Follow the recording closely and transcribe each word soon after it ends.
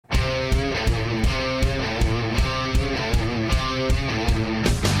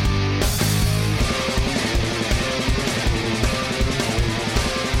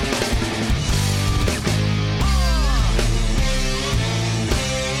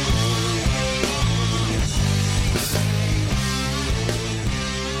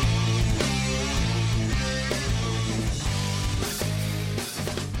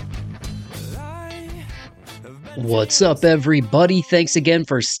What's up, everybody? Thanks again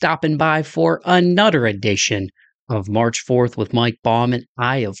for stopping by for another edition of March 4th with Mike Bauman.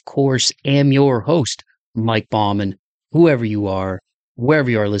 I, of course, am your host, Mike Bauman. Whoever you are, wherever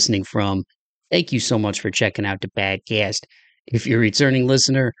you are listening from, thank you so much for checking out the podcast. If you're a returning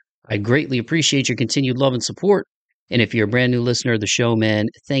listener, I greatly appreciate your continued love and support. And if you're a brand new listener of the show, man,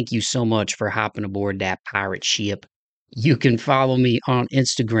 thank you so much for hopping aboard that pirate ship. You can follow me on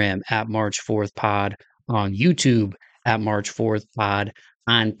Instagram at March 4th Pod, on YouTube at March 4th Pod,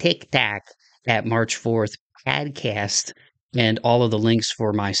 on TikTok at March 4th Podcast. And all of the links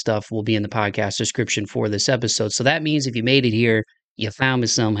for my stuff will be in the podcast description for this episode. So that means if you made it here, you found me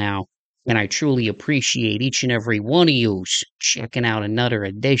somehow. And I truly appreciate each and every one of you checking out another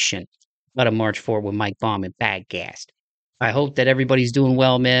edition of the March 4th with Mike Bauman podcast. I hope that everybody's doing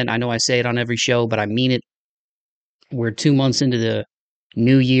well, man. I know I say it on every show, but I mean it. We're 2 months into the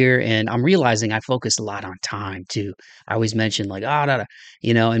new year, and I'm realizing I focus a lot on time too. I always mention like, oh, da, da,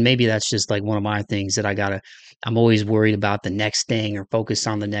 and maybe that's just like one of my things that I'm always worried about the next thing or focus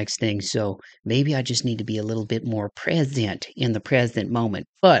on the next thing. So maybe I just need to be a little bit more present in the present moment.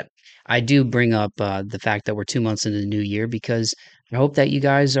 But I do bring up the fact that we're 2 months into the new year because I hope that you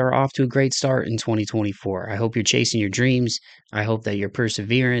guys are off to a great start in 2024. I hope you're chasing your dreams. I hope that you're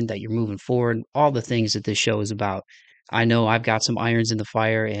persevering, that you're moving forward, all the things that this show is about. I know I've got some irons in the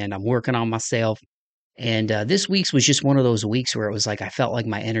fire and I'm working on myself. And this week's was just one of those weeks where it was like I felt like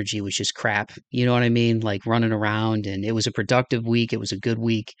my energy was just crap. You know what I mean? Like running around. And it was a productive week. It was a good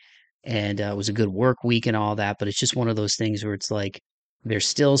week. And it was a good work week and all that. But it's just one of those things where it's like there's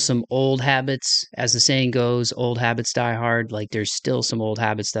still some old habits, as the saying goes, old habits die hard. Like there's still some old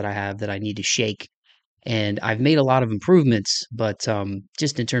habits that I have that I need to shake, and I've made a lot of improvements, but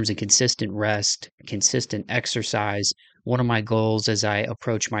just in terms of consistent rest, consistent exercise, one of my goals as I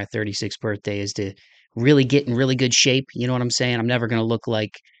approach my 36th birthday is to really get in really good shape. You know what I'm saying? I'm never going to look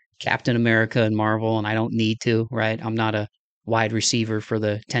like Captain America and Marvel, and I don't need to, right? I'm not a wide receiver for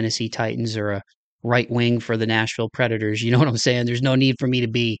the Tennessee Titans or a right wing for the Nashville Predators. You know what I'm saying? There's no need for me to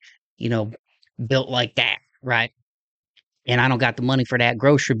be, you know, built like that, right? And I don't got the money for that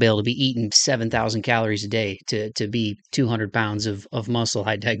grocery bill to be eating 7,000 calories a day to be 200 pounds of muscle.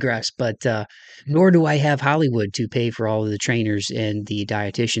 I digress. But nor do I have Hollywood to pay for all of the trainers and the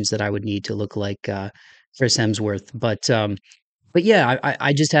dietitians that I would need to look like Chris Hemsworth. But yeah,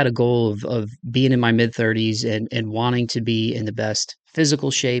 I just had a goal of being in my mid 30s and wanting to be in the best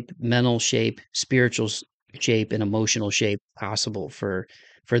physical shape, mental shape, spiritual shape, and emotional shape possible for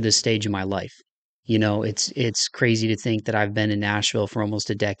this stage of my life. It's crazy to think that I've been in Nashville for almost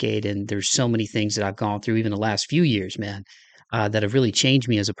a decade, and there's so many things that I've gone through, even the last few years, man, that have really changed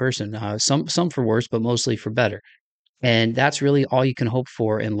me as a person. Some for worse, but mostly for better. And that's really all you can hope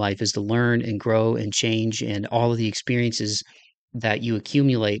for in life is to learn and grow and change, and all of the experiences that you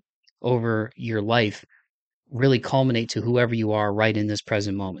accumulate over your life really culminate to whoever you are right in this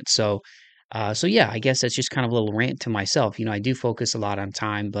present moment. So yeah, I guess that's just kind of a little rant to myself. I do focus a lot on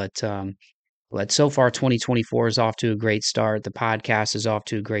time, but so far, 2024 is off to a great start. The podcast is off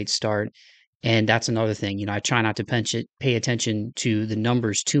to a great start. And that's another thing. I try not to pay attention to the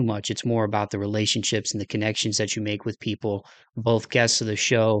numbers too much. It's more about the relationships and the connections that you make with people, both guests of the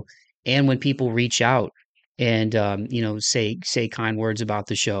show and when people reach out and say kind words about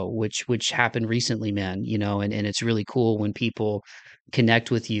the show, which happened recently, man. And it's really cool when people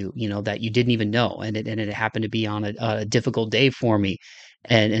connect with you, that you didn't even know, and it happened to be on a difficult day for me,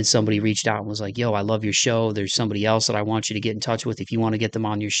 and somebody reached out and was like, "Yo, I love your show. There's somebody else that I want you to get in touch with. If you want to get them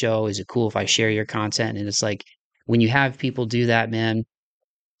on your show, is it cool if I share your content?" And it's like when you have people do that, man,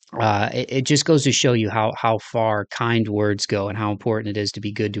 it just goes to show you how far kind words go and how important it is to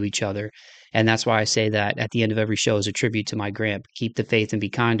be good to each other. And that's why I say that at the end of every show is a tribute to my Gramp. Keep the faith and be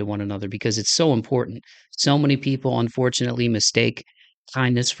kind to one another because it's so important. So many people unfortunately mistake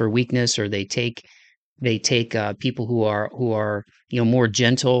kindness for weakness, or they take people who are more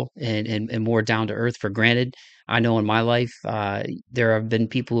gentle and more down to earth for granted. I know in my life there have been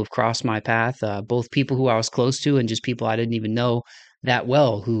people who have crossed my path, both people who I was close to and just people I didn't even know that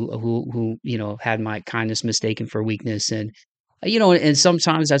well who had my kindness mistaken for weakness. And and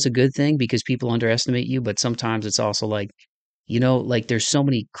sometimes that's a good thing because people underestimate you, but sometimes it's also like there's so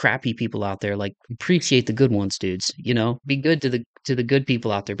many crappy people out there. Like appreciate the good ones, dudes. Be good to the good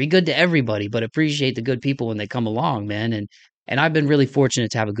people out there. Be good to everybody, but appreciate the good people when they come along, man. And I've been really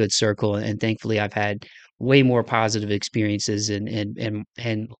fortunate to have a good circle, and thankfully I've had way more positive experiences and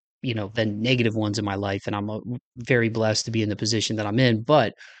than negative ones in my life, and I'm very blessed to be in the position that I'm in.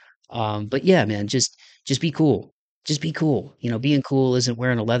 But yeah, man, just be cool. just be cool. Being cool isn't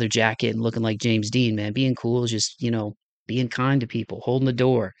wearing a leather jacket and looking like James Dean, man. Being cool is just, being kind to people, holding the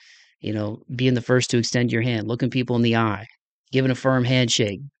door, being the first to extend your hand, looking people in the eye, giving a firm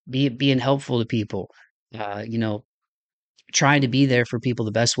handshake, being helpful to people, uh, you know, trying to be there for people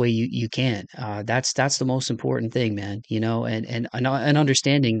the best way you can. That's the most important thing, man. And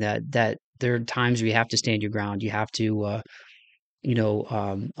understanding that there are times where you have to stand your ground. You have to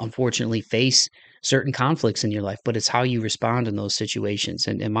unfortunately face certain conflicts in your life, but it's how you respond in those situations.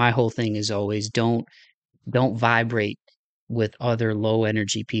 And my whole thing is always don't vibrate with other low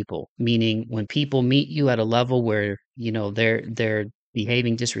energy people. Meaning when people meet you at a level where, they're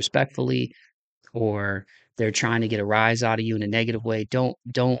behaving disrespectfully, or they're trying to get a rise out of you in a negative way, don't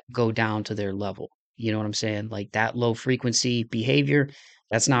go down to their level. You know what I'm saying? Like that low frequency behavior,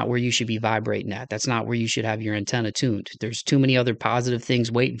 that's not where you should be vibrating at. That's not where you should have your antenna tuned. There's too many other positive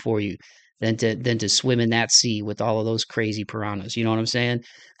things waiting for you than to swim in that sea with all of those crazy piranhas. You know what I'm saying?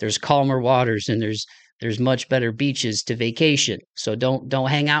 There's calmer waters, and there's much better beaches to vacation. So don't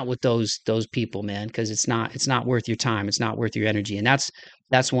hang out with those people, man, because it's not worth your time. It's not worth your energy. And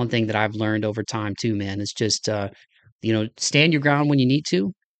that's one thing that I've learned over time too, man. It's just stand your ground when you need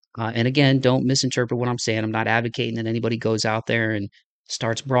to. And again, don't misinterpret what I'm saying. I'm not advocating that anybody goes out there and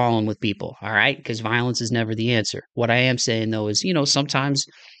starts brawling with people. All right, because violence is never the answer. What I am saying though is, sometimes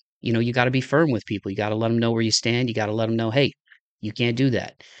you got to be firm with people. You got to let them know where you stand. You got to let them know, hey, you can't do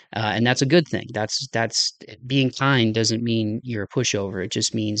that, and that's a good thing. That's being kind doesn't mean you're a pushover. It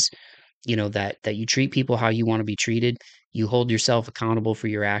just means that you treat people how you want to be treated. You hold yourself accountable for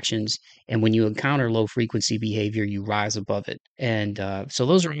your actions, and when you encounter low frequency behavior, you rise above it. And so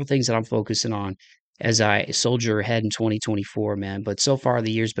those are all things that I'm focusing on as I soldier ahead in 2024, man. But so far,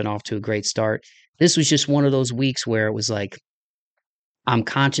 the year's been off to a great start. This was just one of those weeks where it was like I'm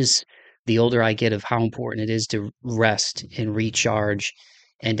conscious the older I get of how important it is to rest and recharge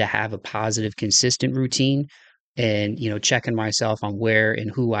and to have a positive, consistent routine, and, checking myself on where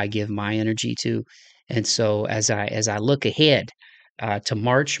and who I give my energy to. And so as I look ahead to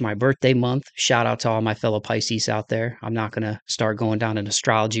March, my birthday month, shout out to all my fellow Pisces out there. I'm not going to start going down an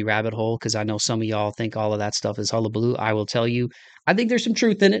astrology rabbit hole because I know some of y'all think all of that stuff is hullabaloo. I will tell you, I think there's some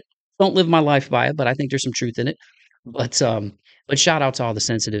truth in it. Don't live my life by it, but I think there's some truth in it. But um, but shout out to all the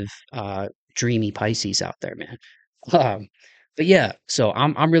sensitive, dreamy Pisces out there, man. Um, but yeah, so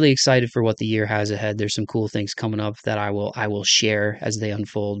I'm really excited for what the year has ahead. There's some cool things coming up that I will share as they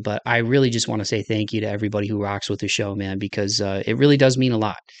unfold. But I really just want to say thank you to everybody who rocks with the show, man, because it really does mean a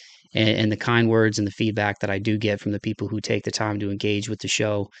lot. And the kind words and the feedback that I do get from the people who take the time to engage with the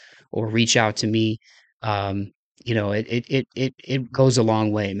show or reach out to me, um, it goes a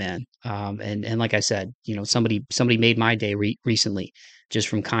long way, man. And like I said, somebody made my day recently just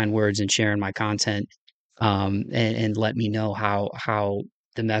from kind words and sharing my content, and let me know how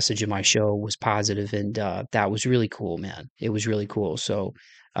the message of my show was positive, and that was really cool, man. It was really cool. So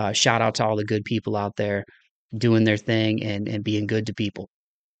shout out to all the good people out there doing their thing and being good to people.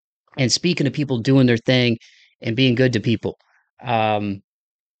 And speaking of people doing their thing and being good to people, um,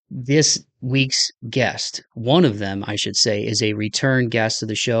 this week's guest, one of them, I should say, is a return guest to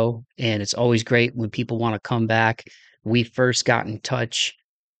the show, and it's always great when people want to come back. We first got in touch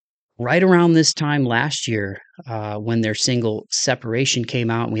right around this time last year, when their single Separation came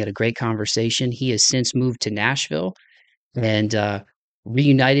out, and we had a great conversation. He has since moved to Nashville and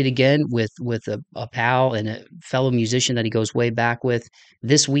reunited again with a pal and a fellow musician that he goes way back with.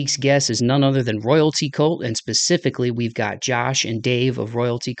 This week's guest is none other than Royalty Cult, and specifically, we've got Josh and Dave of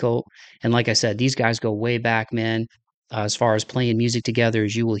Royalty Cult. And like I said, these guys go way back, man. As far as playing music together,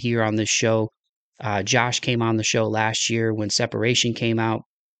 as you will hear on this show. Josh came on the show last year when Separation came out.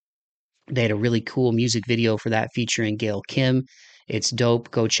 They had a really cool music video for that featuring Gail Kim. It's dope.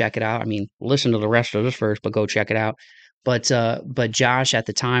 Go check it out. I mean, listen to the rest of this first, but go check it out. But Josh at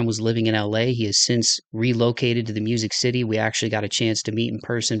the time was living in LA. He has since relocated to the Music City. We actually got a chance to meet in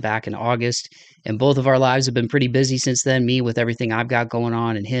person back in August, and both of our lives have been pretty busy since then. Me with everything I've got going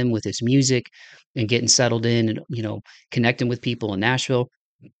on, and him with his music and getting settled in, and connecting with people in Nashville.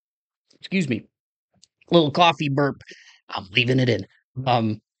 Excuse me, little coffee burp. I'm leaving it in.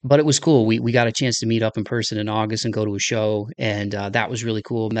 But it was cool. We got a chance to meet up in person in August and go to a show, and that was really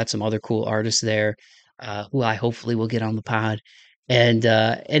cool. Met some other cool artists there, who I hopefully will get on the pod. And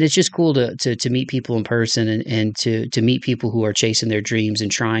it's just cool to meet people in person, and to meet people who are chasing their dreams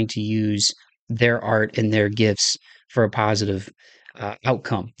and trying to use their art and their gifts for a positive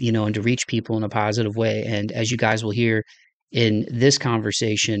outcome, and to reach people in a positive way. And as you guys will hear in this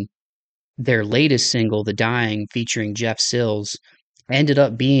conversation, their latest single, "The Dying," featuring Jeff Sills, ended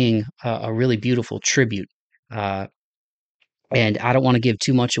up being a really beautiful tribute. And I don't want to give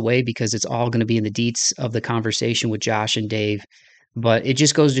too much away because it's all going to be in the deets of the conversation with Josh and Dave. But it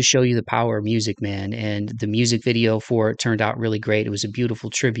just goes to show you the power of music, man. And the music video for it turned out really great. It was a beautiful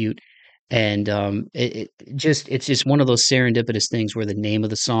tribute. And it's just one of those serendipitous things where the name of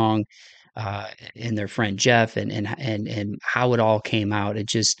the song and their friend Jeff and how it all came out. It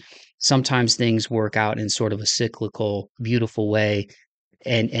just sometimes things work out in sort of a cyclical, beautiful way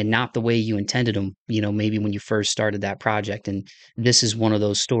and not the way you intended them, maybe when you first started that project. And this is one of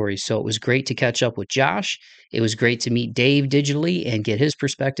those stories. So it was great to catch up with Josh. It was great to meet Dave digitally and get his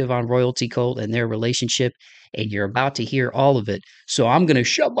perspective on Royalty Cult and their relationship. And you're about to hear all of it. So I'm going to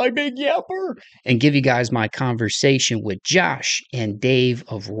shut my big yapper and give you guys my conversation with Josh and Dave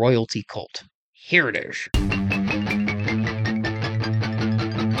of Royalty Cult. Here it is.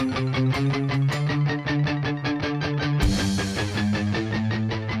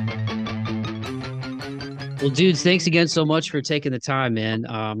 Well, dudes, thanks again so much for taking the time, man.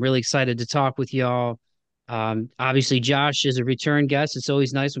 I'm really excited to talk with y'all. Obviously, Josh is a return guest. It's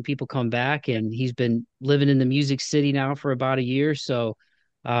always nice when people come back, and he's been living in the Music City now for about a year. So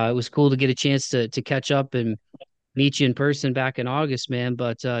it was cool to get a chance to catch up and meet you in person back in August, man.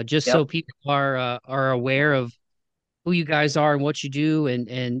 But just Yep. so people are aware of who you guys are and what you do,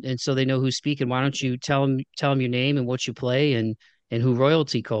 and so they know who's speaking, why don't you tell them your name and what you play and who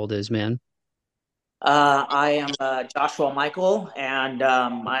Royalty Cold is, man? I am Joshua Michael, and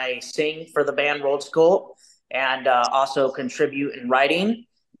I sing for the band Road School, and also contribute in writing.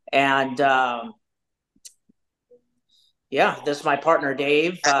 And yeah, this is my partner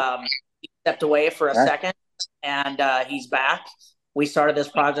Dave. He stepped away for a Right. second, and he's back. We started this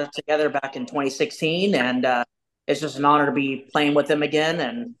project together back in 2016, and it's just an honor to be playing with him again.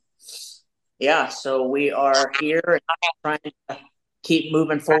 And yeah, so we are here and trying to keep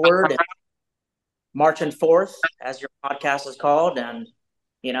moving forward marching forth, as your podcast is called, and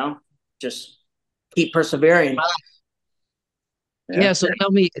you know, just keep persevering. Yeah. Yeah, so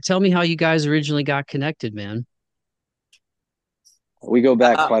tell me how you guys originally got connected, man. We go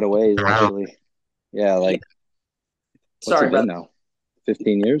back Uh, quite a ways, actually. Yeah, yeah, like what's sorry, it been brother. now?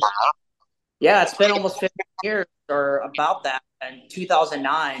 15 years? Yeah, it's been almost 15 years or about that. In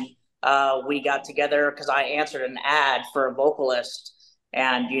 2009, we got together because I answered an ad for a vocalist,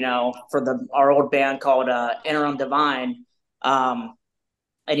 and for the our old band called Interim Divine. Um,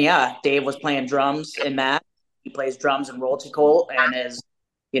 and yeah, Dave was playing drums in that. He plays drums in Royalty Colt, and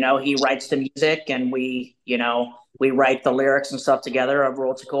he writes the music, and we write the lyrics and stuff together of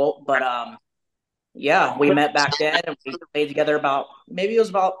Royalty Colt. But yeah, we met back then, and we played together about maybe it was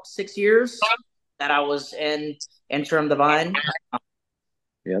about 6 years that I was in Interim Divine.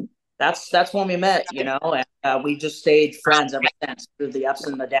 Yep. That's when we met, and we just stayed friends ever since through the ups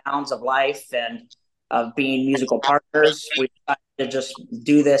and the downs of life and of being musical partners. We decided to just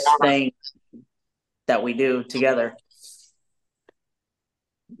do this thing that we do together.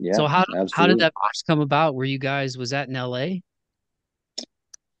 Yeah, So how did absolutely. that first come about? Was that in LA?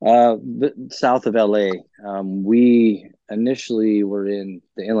 South of LA. We initially were in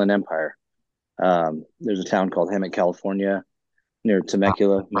the Inland Empire. There's a town called Hemet, California, near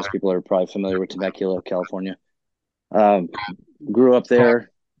Temecula. Most people are probably familiar with Temecula, California. Um, Grew up there,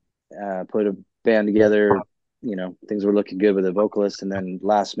 put a band together. Things were looking good with the vocalist, and then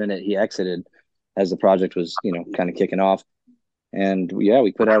last minute he exited as the project was, kind of kicking off. And yeah,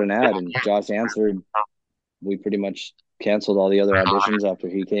 we put out an ad, and Josh answered. We pretty much canceled all the other auditions after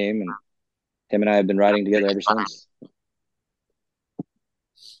he came, and him and I have been writing together ever since.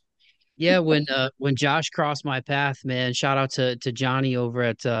 Yeah, when Josh crossed my path, man, shout out to Johnny over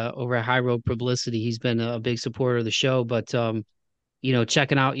at High Road Publicity. He's been a big supporter of the show, but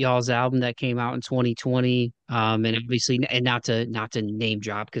checking out y'all's album that came out in 2020, and obviously, and not to name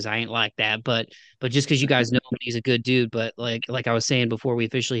drop because I ain't like that, but just because you guys know him, he's a good dude. But like I was saying before we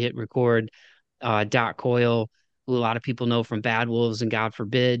officially hit record, Dot Coyle, who a lot of people know from Bad Wolves and God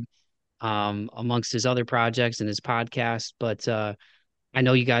Forbid, amongst his other projects and his podcast, but I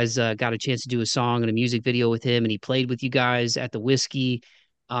know you guys got a chance to do a song and a music video with him, and he played with you guys at the Whiskey.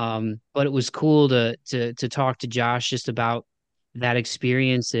 But it was cool to talk to Josh just about that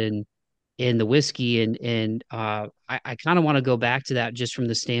experience and in the Whiskey, and I kind of want to go back to that just from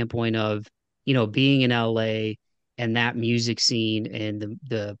the standpoint of being in LA and that music scene and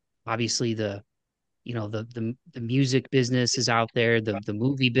the obviously the music business is out there, the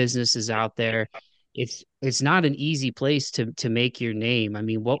movie business is out there. It's not an easy place to make your name. I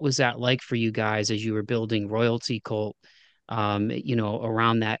mean, what was that like for you guys as you were building Royalty Cult,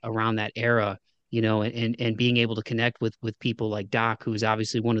 around that era, and being able to connect with people like Doc, who's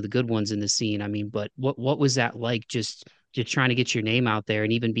obviously one of the good ones in the scene. I mean, but what was that like just just trying to get your name out there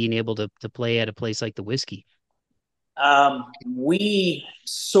and even being able to play at a place like the Whiskey? We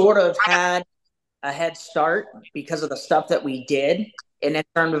sort of had a head start because of the stuff that we did in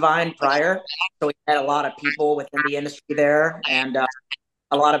Intern Divine prior. So we had a lot of people within the industry there, and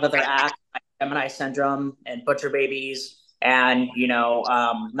a lot of other acts like Gemini Syndrome and Butcher Babies, and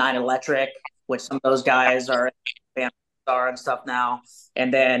Nine Electric, which some of those guys are star and stuff now.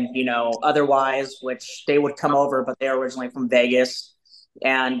 And then otherwise, which they would come over, but they're originally from Vegas,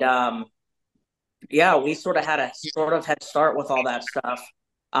 and yeah, we sort of had a sort of head start with all that stuff.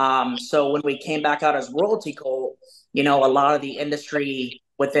 So when we came back out as Royalty Cult, a lot of the industry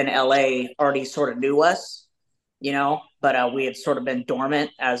within LA already sort of knew us, but we had sort of been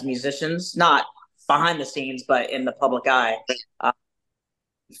dormant as musicians, not behind the scenes, but in the public eye uh,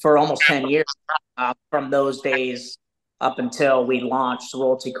 for almost 10 years from those days up until we launched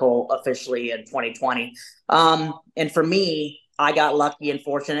Royalty Cult officially in 2020. And for me, I got lucky and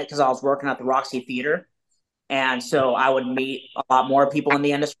fortunate because I was working at the Roxy Theater. And so I would meet a lot more people in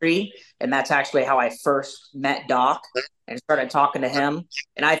the industry. And that's actually how I first met Doc and started talking to him.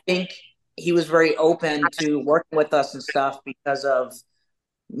 And I think he was very open to working with us and stuff because of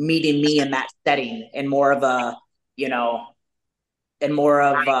meeting me in that setting and more of a, and more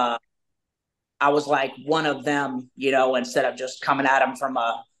of, I was like one of them, instead of just coming at him from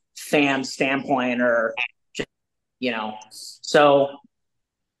a fan standpoint or just, so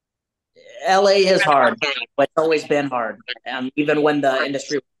LA is hard, but it's always been hard. Even when the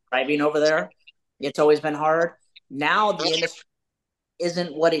industry was thriving over there, it's always been hard. Now the industry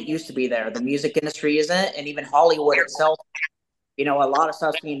isn't what it used to be there. The music industry isn't, and even Hollywood itself. A lot of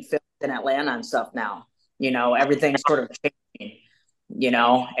stuff's being filmed in Atlanta and stuff now. Everything's sort of changing.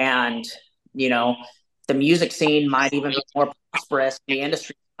 And the music scene might even be more prosperous. The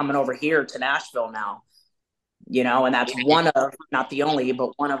industry coming over here to Nashville now. And that's one of, not the only,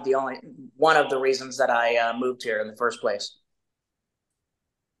 but one of the reasons that I moved here in the first place.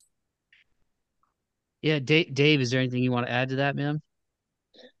 Yeah, Dave, is there anything you want to add to that, man?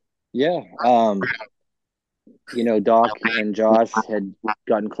 Yeah. Doc and Josh had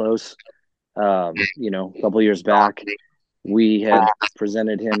gotten close, a couple years back. We had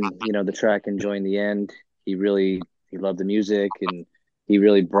presented him, the track Enjoying the End. He loved the music, and he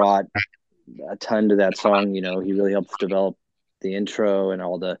really brought a ton to that song. He really helped develop the intro and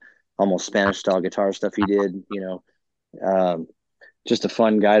all the almost Spanish style guitar stuff he did. Just a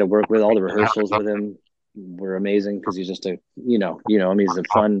fun guy to work with. All the rehearsals with him were amazing because he's just he's a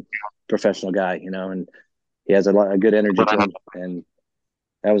fun professional guy, and he has a lot of good energy to him. And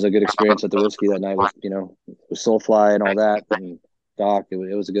that was a good experience at the Whiskey that night with Soulfly and all that. And Doc, it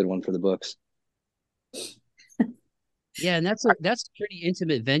was a good one for the books. Yeah, and that's a pretty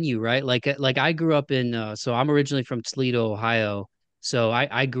intimate venue, right? Like I grew up in so I'm originally from Toledo, Ohio. So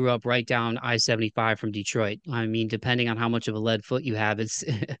I grew up right down I-75 from Detroit. I mean, depending on how much of a lead foot you have, it's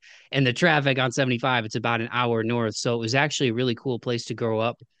and the traffic on 75, it's about an hour north. So it was actually a really cool place to grow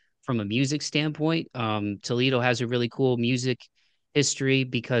up from a music standpoint. Toledo has a really cool music history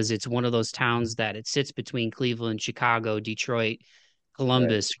because it's one of those towns that it sits between Cleveland, Chicago, Detroit,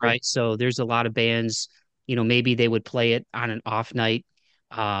 Columbus, right? So there's a lot of bands, maybe they would play it on an off night.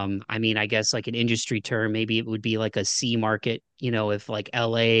 I mean, I guess like an industry term, maybe it would be like a C market, if like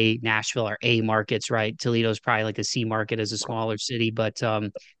LA, Nashville are A markets, right? Toledo's probably like a C market as a smaller city, but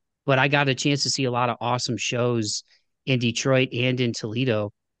I got a chance to see a lot of awesome shows in Detroit and in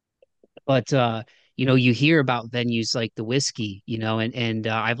Toledo. But you hear about venues like the Whiskey, and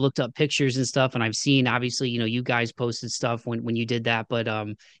I've looked up pictures and stuff, and I've seen obviously, you guys posted stuff when you did that, but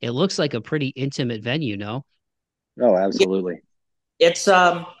it looks like a pretty intimate venue, no? Oh, absolutely. It's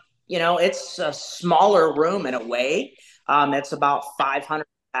it's a smaller room in a way. It's about 500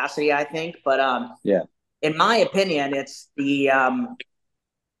 capacity, I think, but Yeah. in my opinion, it's the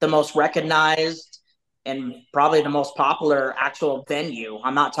most recognized and probably the most popular actual venue.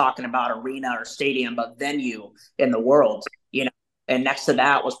 I'm not talking about arena or stadium, but venue in the world. And next to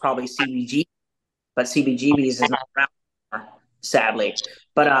that was probably CBG, but CBGB's is not around anymore, sadly.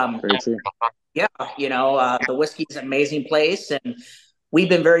 But yeah, the Whiskey is an amazing place, and we've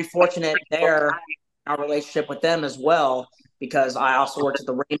been very fortunate there. Our relationship with them as well, because I also worked at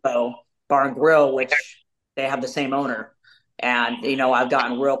the Rainbow Bar and Grill, which they have the same owner. And I've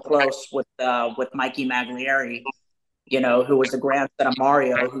gotten real close with Mikey Maglieri, who was the grandson of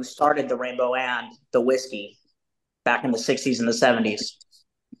Mario, who started the Rainbow and the Whiskey back in the '60s and the '70s.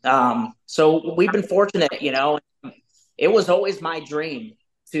 So we've been fortunate. It was always my dream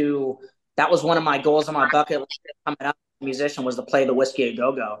to. That was one of my goals on my bucket list coming up musician was to play the Whiskey a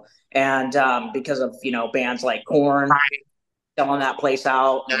Go Go, and because of bands like Korn selling that place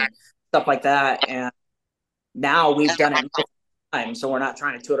out and stuff like that, and now we've done it multiple times, so we're not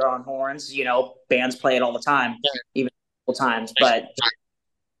trying to toot our own horns. Bands play it all the time, even multiple times, but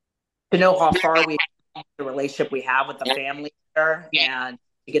to know how far the relationship we have with the family there, and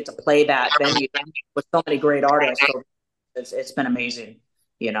to get to play that venue with so many great artists, so it's been amazing.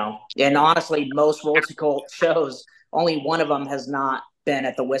 And honestly, most Royalty Cult shows, only one of them has not been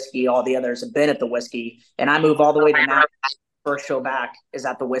at the Whiskey. All the others have been at the Whiskey, and I move all the way to now. First show back is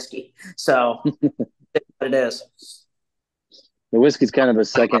at the Whiskey, so it's what it is. The Whiskey's kind of a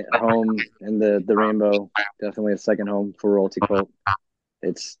second home in the Rainbow. Definitely a second home for Royalty Cult.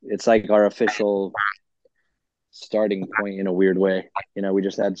 It's like our official starting point in a weird way. We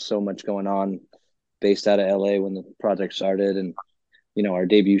just had so much going on based out of LA when the project started, and our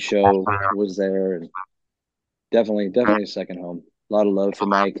debut show was there, and definitely a second home. A lot of love for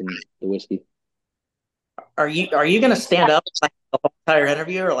Mike and the Whiskey. Are you going to stand up like the whole entire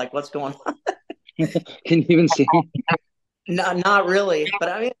interview, or like what's going on? Can you even see me? No, not really, but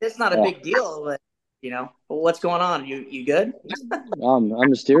I mean it's not a big deal. But what's going on? You good? I'm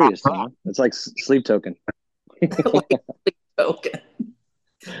mysterious. It's like sleep token. Sleep token.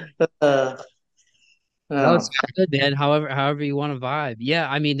 No, it's good, man. However you want to vibe. Yeah,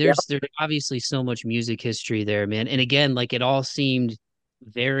 I mean, there's obviously so much music history there, man. And again, like it all seemed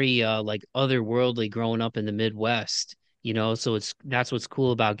very like otherworldly growing up in the Midwest, So that's what's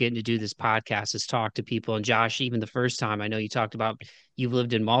cool about getting to do this podcast is talk to people. And Josh, even the first time, I know you talked about you've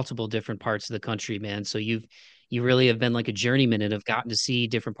lived in multiple different parts of the country, man. So you really have been like a journeyman and have gotten to see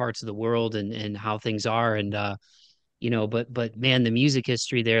different parts of the world and how things are. And but man, the music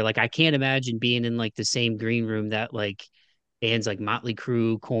history there, like I can't imagine being in like the same green room that like bands like Motley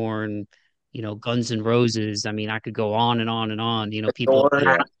Crue, Korn, Guns N' Roses. I mean, I could go on and on and on. People,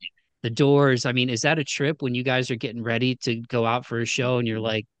 the Doors. I mean, is that a trip when you guys are getting ready to go out for a show and you're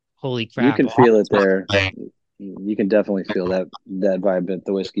like, holy crap? You can feel it there. You can definitely feel that vibe at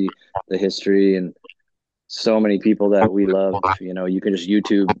the Whiskey, the history, and so many people that we love. You can just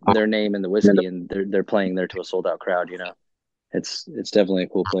YouTube their name and the Whiskey, and they're playing there to a sold out crowd. It's definitely a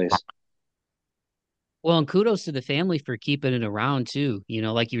cool place. Well, and kudos to the family for keeping it around too.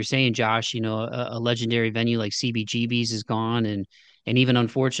 Like you were saying, Josh, a legendary venue like CBGB's is gone, and even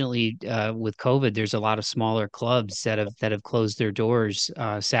unfortunately, with COVID, there's a lot of smaller clubs that have closed their doors.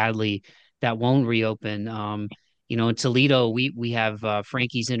 Sadly, that won't reopen. In Toledo, we have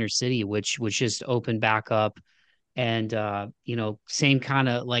Frankie's Inner City, which just opened back up, and same kind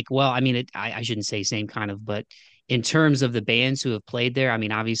of like, well, I mean, I shouldn't say same kind of, but in terms of the bands who have played there, I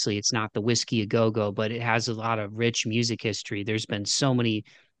mean, obviously it's not the Whiskey a Go-Go, but it has a lot of rich music history. There's been so many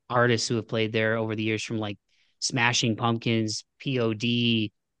artists who have played there over the years, from like Smashing Pumpkins, POD,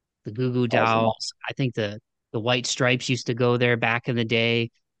 the Goo Goo Dolls. Awesome. I think the White Stripes used to go there back in the day,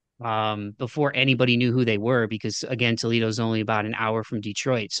 before anybody knew who they were, because again, Toledo's only about an hour from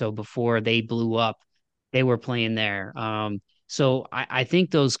Detroit. So before they blew up, they were playing there. So I think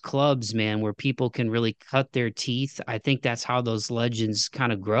those clubs, man, where people can really cut their teeth, I think that's how those legends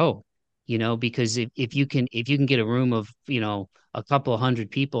kind of grow, because if you can get a room of, a couple of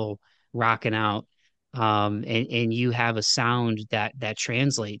hundred people rocking out, and you have a sound that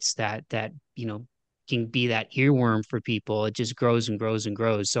translates, that can be that earworm for people, it just grows and grows and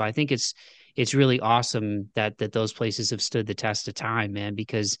grows. So I think it's really awesome that those places have stood the test of time, man,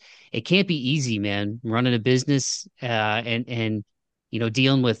 because it can't be easy, man, running a business, and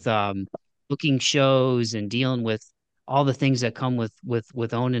dealing with booking shows and dealing with all the things that come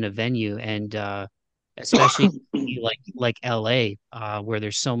with owning a venue, and especially like LA, where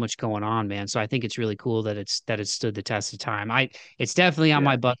there's so much going on, man. So I think it's really cool that it's stood the test of time. It's definitely on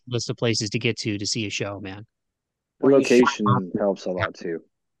my bucket list of places to get to see a show, man. The location helps a lot too.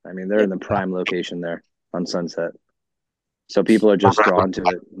 I mean, they're in the prime location there on Sunset, so people are just drawn to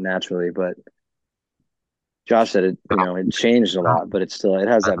it naturally. But Josh said it changed a lot, but it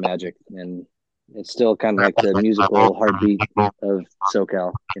has that magic, and it's still kind of like the musical heartbeat of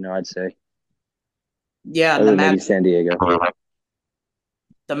SoCal. I'd say. Yeah, other than maybe San Diego.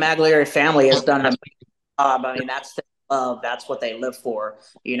 The Magliari family has done an amazing job. I mean, that's the love. That's what they live for,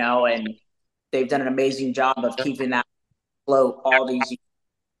 and they've done an amazing job of keeping that afloat all these years.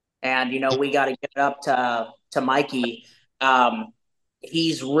 And, we got to give it up to Mikey.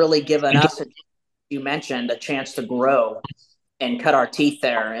 He's really given us, you mentioned, a chance to grow and cut our teeth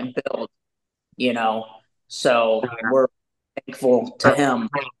there and build, So we're thankful to him.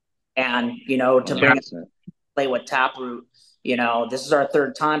 And, to bring us play with Taproot, this is our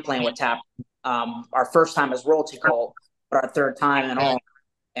third time playing with Taproot. Our first time as Royalty Cult, our third time and all,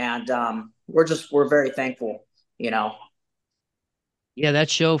 and we're very thankful, you know. Yeah, that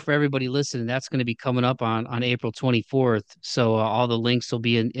show for everybody listening, that's going to be coming up on April 24th. So all the links will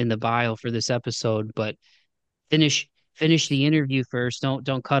be in the bio for this episode. But finish finish the interview first.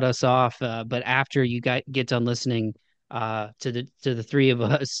 Don't cut us off. But after you get done listening to the three of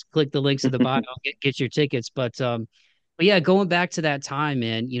us, click the links in the bio, get your tickets. But yeah, going back to that time,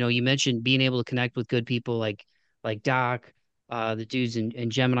 man, you mentioned being able to connect with good people like Doc, the dudes in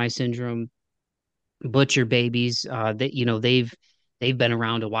Gemini Syndrome, Butcher Babies. That they've been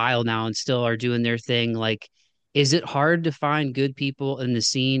around a while now and still are doing their thing. Like, is it hard to find good people in the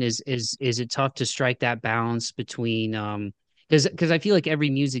scene? Is it tough to strike that balance between because I feel like every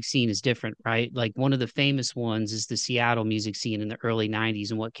music scene is different, right? Like one of the famous ones is the Seattle music scene in the early 90s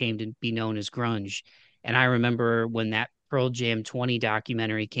and what came to be known as grunge. And I remember when that Pearl Jam 20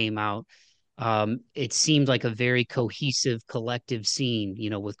 documentary came out, it seemed like a very cohesive collective scene,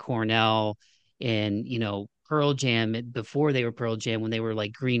 with Cornell and Pearl Jam before they were Pearl Jam, when they were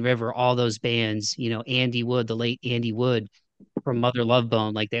like Green River, all those bands, Andy Wood, the late Andy Wood from Mother Love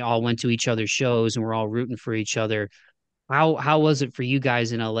Bone, like they all went to each other's shows and we're all rooting for each other. How was it for you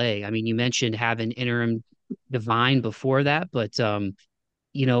guys in LA? I mean, you mentioned having Interim Divine before that, but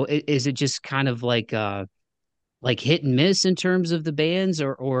is it just kind of like hit and miss in terms of the bands,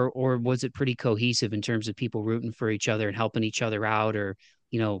 or was it pretty cohesive in terms of people rooting for each other and helping each other out, or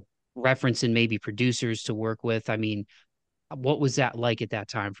referencing maybe producers to work with? I mean, what was that like at that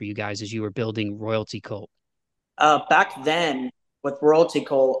time for you guys as you were building Royalty Cult? Back then with Royalty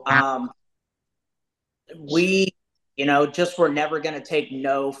Cult, we, just were never going to take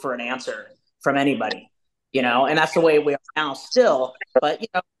no for an answer from anybody, and that's the way we are now still. But,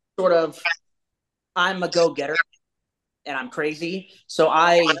 sort of, I'm a go getter and I'm crazy. So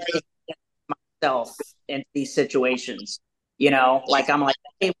I myself in these situations, like I'm like,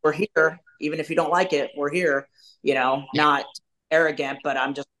 hey, we're here. Even if you don't like it, we're here, not arrogant, but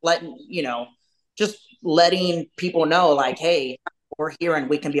I'm just letting people know, like, hey, we're here and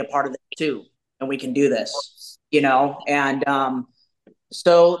we can be a part of this too. And we can do this, and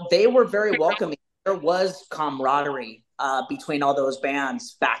so they were very welcoming. There was camaraderie between all those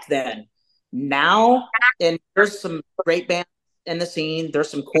bands back then. Now, and there's some great bands in the scene.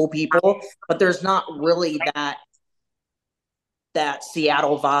 There's some cool people, but there's not really that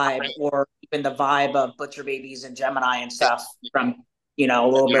Seattle vibe or even the vibe of Butcher Babies and Gemini and stuff from a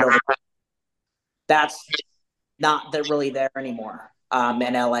little bit over. That's not that really there anymore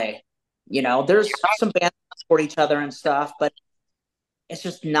in LA. There's some bands that support each other and stuff, but it's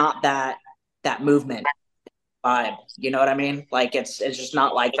just not that movement vibe. You know what I mean? Like it's just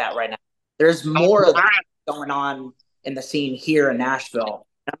not like that right now. There's more of that going on in the scene here in Nashville.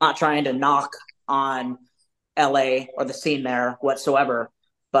 I'm not trying to knock on LA or the scene there whatsoever,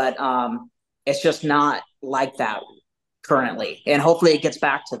 but it's just not like that currently. And hopefully it gets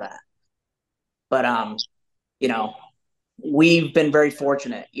back to that. But we've been very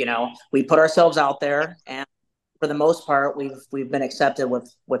fortunate. We put ourselves out there, and for the most part, we've been accepted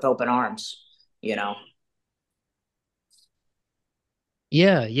with open arms.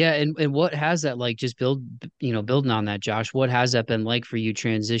 Yeah. And what has that like, just building on that, Josh, what has that been like for you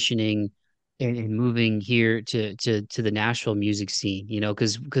transitioning and moving here to the Nashville music scene?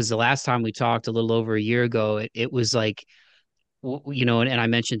 Because the last time we talked a little over a year ago, it was like, and I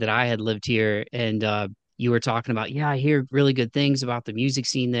mentioned that I had lived here, and you were talking about, yeah, I hear really good things about the music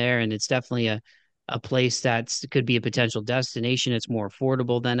scene there, and it's definitely a place that could be a potential destination. It's more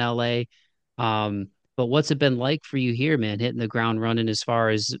affordable than LA. But what's it been like for you here, man, hitting the ground running as far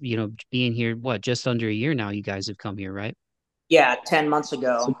as, being here, what, just under a year now you guys have come here, right? Yeah, 10 months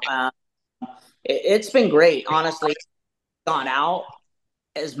ago. It's been great, honestly. Gone out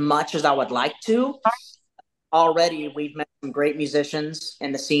as much as I would like to. Already, we've met some great musicians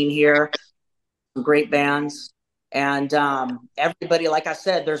in the scene here, some great bands. And everybody, like I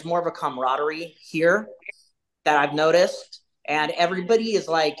said, there's more of a camaraderie here that I've noticed. And everybody is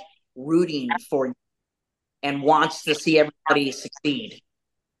like rooting for you and wants to see everybody succeed.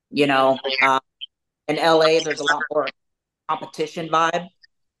 In LA, there's a lot more competition vibe.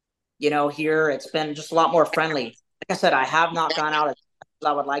 Here it's been just a lot more friendly. Like I said, I have not gone out as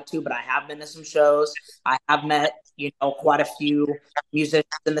I would like to, but I have been to some shows. I have met, quite a few musicians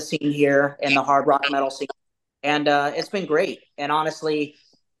in the scene here in the hard rock metal scene. And it's been great. And honestly,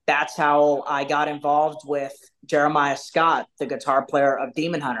 that's how I got involved with Jeremiah Scott, the guitar player of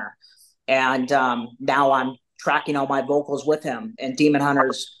Demon Hunter. And now I'm tracking all my vocals with him. And Demon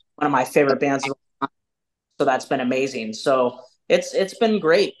Hunter's one of my favorite bands. So that's been amazing. So it's been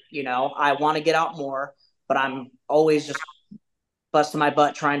great. I want to get out more, but I'm always just busting my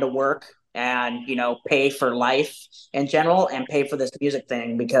butt trying to work and pay for life in general and pay for this music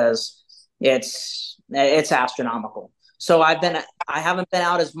thing because it's astronomical. So I haven't been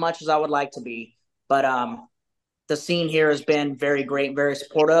out as much as I would like to be, but the scene here has been very great, very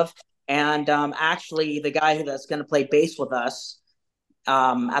supportive. And actually, the guy that's going to play bass with us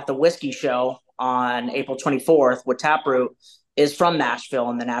at the whiskey show on April 24th with Taproot is from Nashville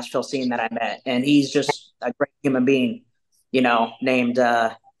and the Nashville scene that I met. And he's just a great human being, named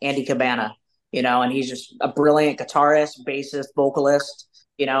Andy Cabana, and he's just a brilliant guitarist, bassist, vocalist,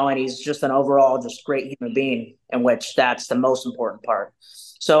 and he's just an overall just great human being, in which that's the most important part.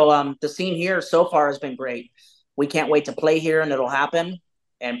 So the scene here so far has been great. We can't wait to play here and it'll happen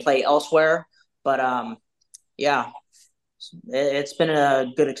and play elsewhere. But yeah, it's been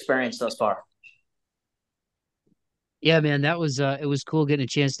a good experience thus far. Yeah, man, that was it was cool getting a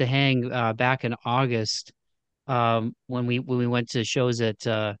chance to hang back in August when we went to shows at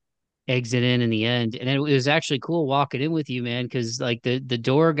Exit In the end. And it was actually cool walking in with you, man, because like the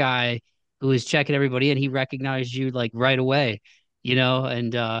door guy who was checking everybody in, he recognized you like right away,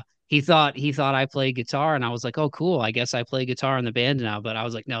 and he thought I played guitar, and I was like, "Oh, cool. I guess I play guitar in the band now." But I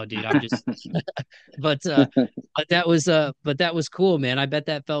was like, "No, dude, I'm just but that was cool, man. I bet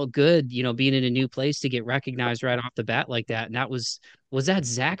that felt good, being in a new place to get recognized right off the bat like that. And that was that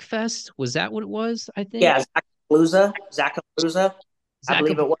Zach Fest? Was that what it was? I think Yeah, Zachapalooza, I Zach.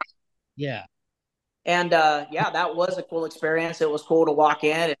 believe it was. Yeah. And yeah, that was a cool experience. It was cool to walk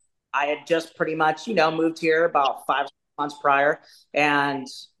in. I had just pretty much, moved here about 5 months prior. And,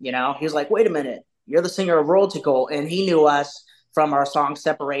 he was like, wait a minute, you're the singer of Royalty Cult. And he knew us from our song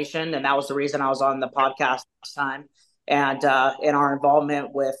Separation. And that was the reason I was on the podcast last time. And in our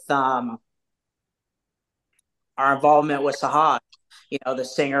involvement with Sahaj, the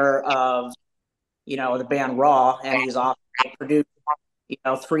singer of, the band Raw. And he's also produced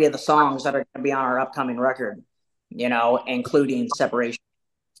three of the songs that are going to be on our upcoming record, including Separation.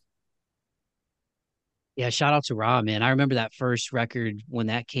 Yeah, shout out to Rob, man. I remember that first record when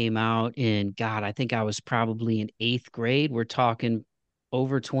that came out in God, I think I was probably in eighth grade. We're talking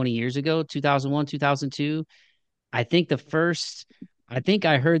over 20 years ago, 2001, 2002. I think I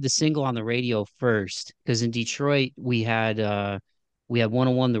heard the single on the radio first because in Detroit we had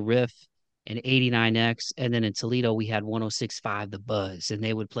 101 The Riff and 89X, and then in Toledo we had 106.5 The Buzz, and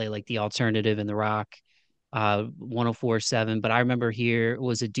they would play like the alternative and the rock 104.7. But I remember here,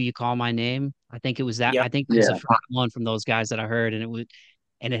 was it Do You Call My Name? I think it was that. Yep. I think it was the Yeah. first one from those guys that I heard, and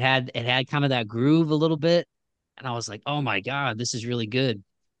it had kind of that groove a little bit, and I was like, oh my God, this is really good.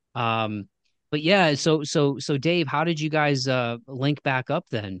 Um, but yeah, so Dave, how did you guys link back up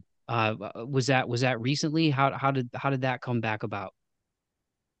then? Was that recently? How did that come back about?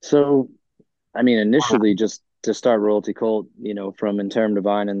 So, I mean, initially, just to start Royalty Cult, from In Term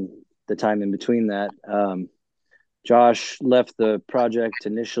Divine and the time in between that, Josh left the project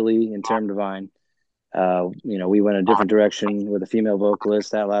initially in Term Divine. We went a different direction with a female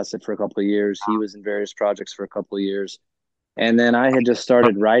vocalist that lasted for a couple of years. He was in various projects for a couple of years. And then I had just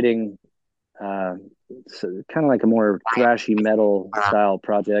started writing uh, kind of like a more thrashy metal style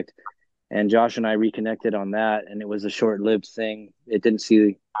project. And Josh and I reconnected on that, and it was a short-lived thing. It didn't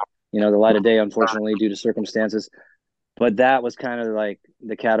see, the light of day, unfortunately, due to circumstances. But that was kind of like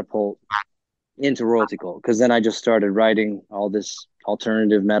the catapult into Royalty Cult, because then I just started writing all this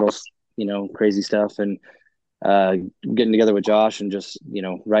alternative metal, crazy stuff, and getting together with Josh and just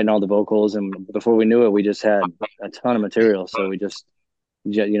writing all the vocals. And before we knew it, we just had a ton of material. So we just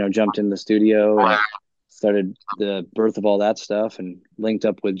jumped in the studio and started the birth of all that stuff, and linked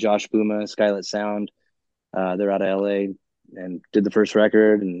up with Josh Buma, Skylit Sound. They're out of LA, and did the first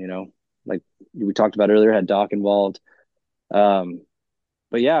record. And like we talked about earlier, had Doc involved. Um,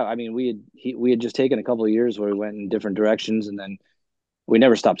 but yeah, I mean, we had just taken a couple of years where we went in different directions, and then we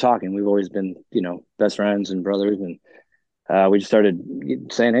never stopped talking. We've always been best friends and brothers, and we just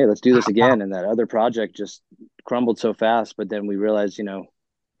started saying, hey, let's do this again. And that other project just crumbled so fast, but then we realized,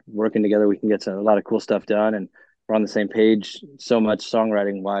 working together, we can get a lot of cool stuff done, and we're on the same page so much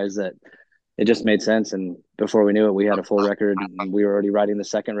songwriting wise that it just made sense. And before we knew it, we had a full record, and we were already writing the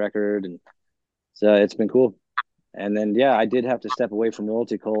second record. And so it's been cool. And then, yeah, I did have to step away from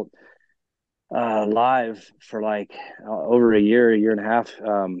Royalty Cult live for like over a year and a half,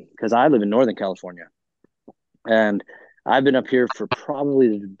 because I live in Northern California, and I've been up here for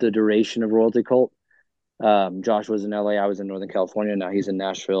probably the duration of Royalty Cult. Josh was in LA, I was in Northern California. Now he's in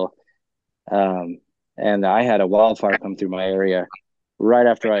Nashville. Um, and I had a wildfire come through my area right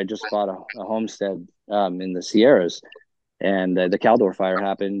after I just bought a homestead in the Sierras, and the Caldor fire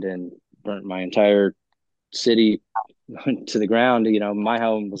happened and burnt my entire city to the ground. My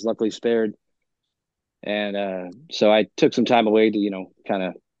home was luckily spared, and so I took some time away to kind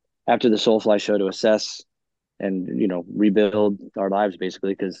of after the Soulfly show to assess and rebuild our lives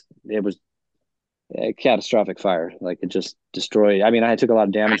basically because it was a catastrophic fire. Like it just destroyed. I mean, I took a lot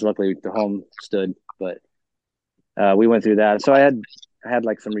of damage. Luckily, the home stood, but we went through that. So I had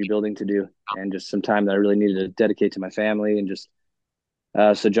like some rebuilding to do and just some time that I really needed to dedicate to my family and just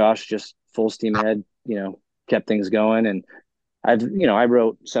so Josh just full steam ahead, kept things going. And I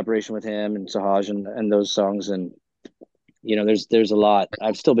wrote Separation with him and Sahaj and those songs. And, there's a lot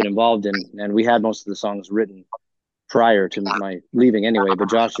I've still been involved in. And we had most of the songs written prior to my leaving anyway, but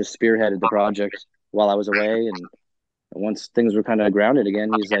Josh just spearheaded the project while I was away. And once things were kind of grounded again,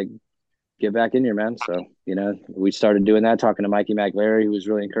 he's like, get back in here, man. So, we started doing that, talking to Mikey McVeary, who was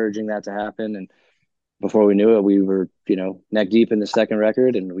really encouraging that to happen. And before we knew it, we were, neck deep in the second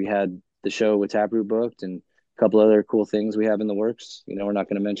record, and we had the show with Taproot booked and a couple other cool things we have in the works. We're not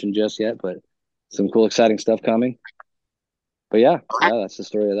going to mention just yet, but some cool, exciting stuff coming. But yeah, that's the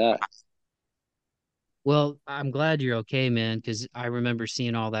story of that. Well, I'm glad you're okay, man, because I remember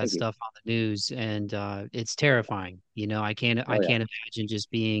seeing all that Thank you. stuff on the news, and it's terrifying. I Oh yeah, can't imagine just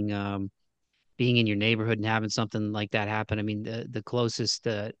being in your neighborhood and having something like that happen. I mean, the closest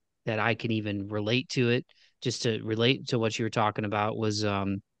that I can even relate to it, just to relate to what you were talking about, was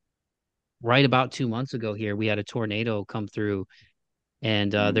right about 2 months ago here, we had a tornado come through,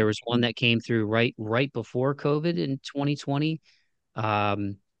 and there mm, was one that came through right before COVID in 2020.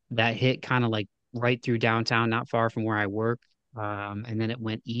 Um, that hit kind of like right through downtown, not far from where I work. And then it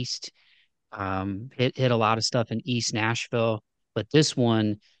went east. Hit a lot of stuff in East Nashville, but this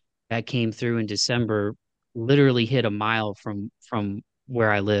one that came through in December literally hit a mile from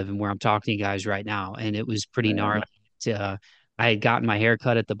where I live and where I'm talking to you guys right now, and it was pretty man. gnarly. I had gotten my hair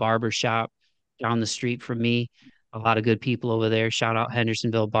cut at the barber shop down the street from me. A lot of good people over there. Shout out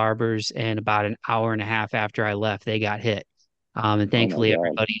Hendersonville Barbers. And about an hour and a half after I left, they got hit. And Oh my thankfully God.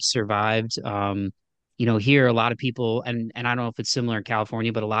 everybody survived. Here a lot of people, and I don't know if it's similar in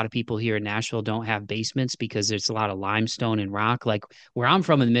California, but a lot of people here in Nashville don't have basements because there's a lot of limestone and rock. Like where I'm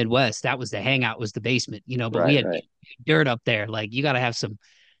from in the Midwest, that was the hangout, was the basement, but we Right, had right. dirt up there. Like you got to have some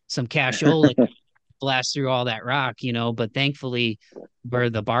cashola blast through all that rock, but thankfully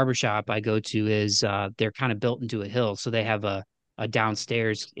where the barbershop I go to is they're kind of built into a hill. So they have a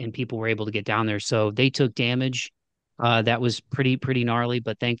downstairs and people were able to get down there. So they took damage. That was pretty gnarly,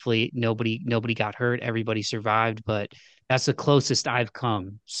 but thankfully nobody got hurt. Everybody survived, but that's the closest I've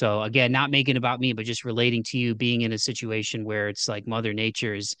come. So again, not making it about me, but just relating to you being in a situation where it's like Mother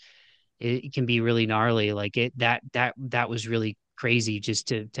Nature it can be really gnarly. Like that was really crazy just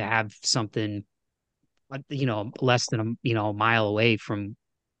to have something less than a mile away from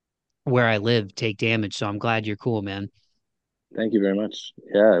where I live take damage. So I'm glad you're cool, man. Thank you very much.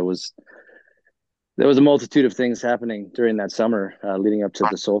 Yeah, there was a multitude of things happening during that summer leading up to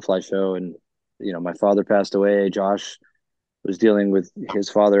the Soulfly show. And, my father passed away. Josh was dealing with his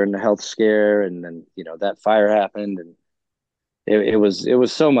father and a health scare. And then, that fire happened. And it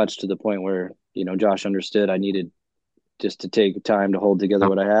was so much to the point where, Josh understood I needed just to take time to hold together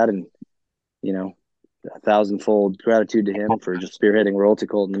what I had. And, you know, a thousandfold gratitude to him for just spearheading Royalty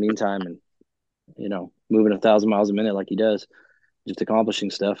Cult in the meantime and, moving 1,000 miles a minute like he does, just accomplishing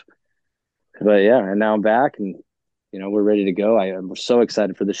stuff. But yeah, and now I'm back and we're ready to go. We're so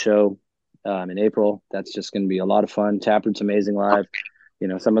excited for the show in April. That's just going to be a lot of fun. Taproot's amazing live.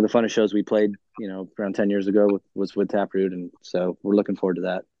 Some of the funnest shows we played, around 10 years ago was with Taproot. And so we're looking forward to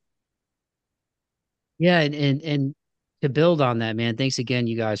that. Yeah, and to build on that, man, thanks again,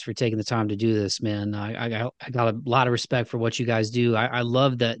 you guys, for taking the time to do this, man. I got a lot of respect for what you guys do. I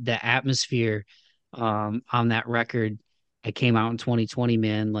love the atmosphere on that record that came out in 2020,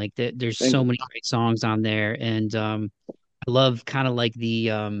 man. Like there's Thank so you. many great songs on there, and I love kind of like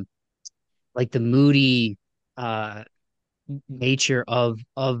the moody uh nature of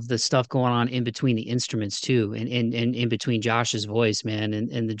the stuff going on in between the instruments too, and in between Josh's voice, man,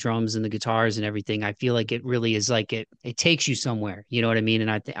 and the drums and the guitars and everything. I feel like it really is like it takes you somewhere. You know what I mean? And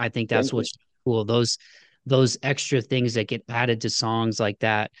I think that's Thank you. what's cool. Those extra things that get added to songs like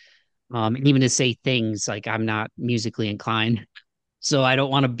that. And even to say things like I'm not musically inclined. So I don't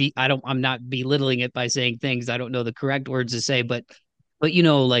want to be I'm not belittling it by saying things I don't know the correct words to say, but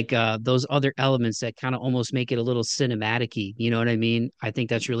like those other elements that kind of almost make it a little cinematic-y, you know what I mean? I think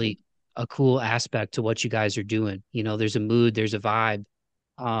that's really a cool aspect to what you guys are doing. There's a mood, there's a vibe.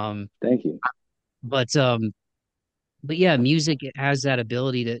 Um, Thank you. but But yeah, music it has that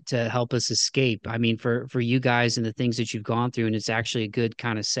ability to help us escape. I mean, for you guys and the things that you've gone through, and it's actually a good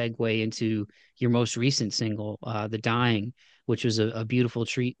kind of segue into your most recent single, "The Dying," which was a beautiful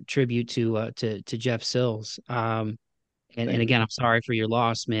tribute to Jeff Sills. And Thank you. again, I'm sorry for your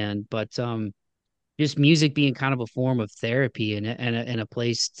loss, man. But just music being kind of a form of therapy and a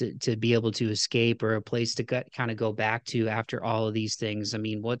place to be able to escape, or a place to kind of go back to after all of these things. I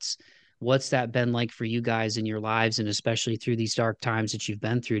mean, what's that been like for you guys in your lives, and especially through these dark times that you've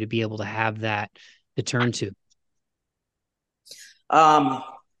been through, to be able to have that to turn to? Um,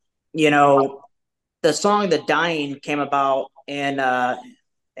 you know, the song "The Dying" came about in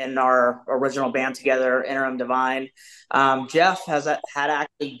our original band together, Interim Divine. Jeff had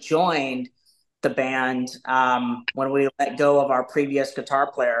actually joined the band when we let go of our previous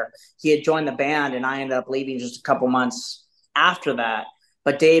guitar player. He had joined the band, and I ended up leaving just a couple months after that.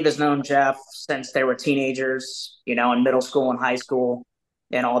 But Dave has known Jeff since they were teenagers, in middle school and high school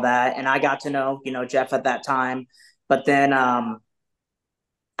and all that. And I got to know, Jeff at that time. But then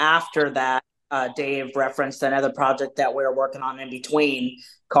after that, Dave referenced another project that we were working on in between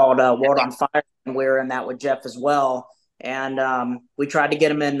called World on Fire, and we were in that with Jeff as well. And we tried to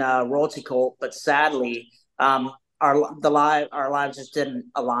get him in Royalty Cult, but sadly, our lives just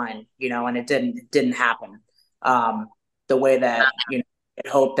didn't align, and it didn't happen the way that it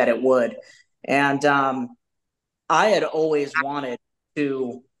hoped that it would. And I had always wanted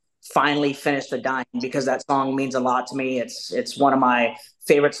to finally finish "The Dying" because that song means a lot to me. It's one of my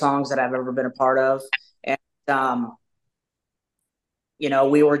favorite songs that I've ever been a part of. And um,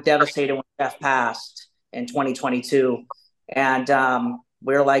 we were devastated when Jeff passed in 2022. And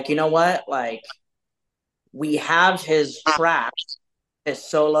we were like, you know what? Like, we have his tracks, his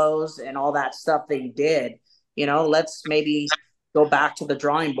solos, and all that stuff that he did. Let's maybe go back to the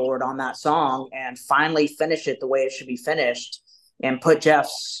drawing board on that song and finally finish it the way it should be finished, and put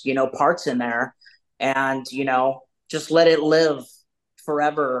Jeff's, parts in there, and, just let it live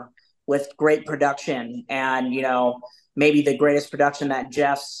forever with great production, and, maybe the greatest production that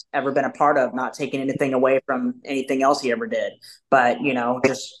Jeff's ever been a part of, not taking anything away from anything else he ever did, but,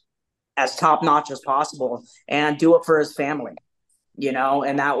 just as top notch as possible, and do it for his family,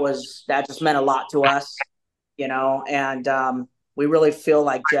 and that just meant a lot to us, and we really feel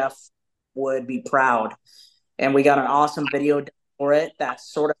like Jeff would be proud. And we got an awesome video for it that's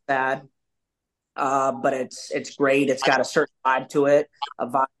sort of sad, but it's great. It's got a certain vibe to it, a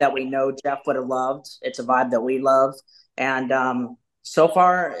vibe that we know Jeff would have loved. It's a vibe that we love, and so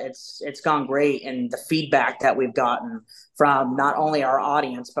far it's gone great. And the feedback that we've gotten from not only our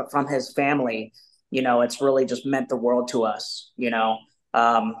audience but from his family, it's really just meant the world to us.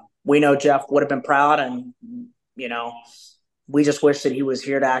 We know Jeff would have been proud, and you know, we just wish that he was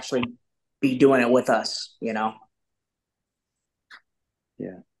here to actually be doing it with us. Yeah.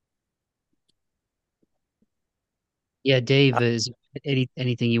 Yeah, Dave, is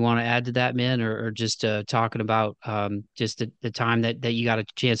anything you want to add to that, man, or just talking about just the time that you got a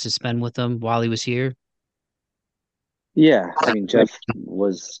chance to spend with him while he was here? Yeah. I mean, Jeff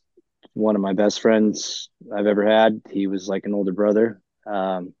was one of my best friends I've ever had. He was like an older brother.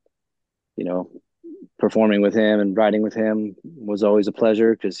 You know, performing with him and writing with him was always a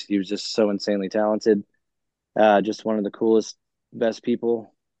pleasure because he was just so insanely talented. Just one of the coolest, best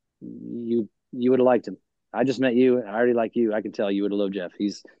people. You would have liked him. I just met you, and I already like you. I can tell you would have loved Jeff.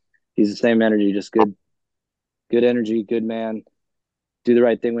 He's the same energy, just good energy, good man. Do the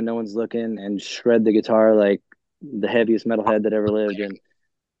right thing when no one's looking, and shred the guitar like the heaviest metalhead that ever lived. And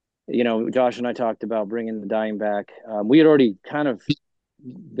Josh and I talked about bringing the Dying back. We had already kind of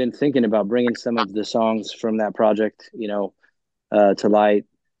been thinking about bringing some of the songs from that project, to light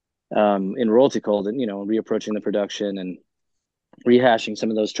in Royalty Cold, and reapproaching the production and rehashing some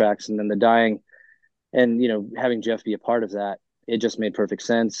of those tracks, and then the Dying, and having Jeff be a part of that. It just made perfect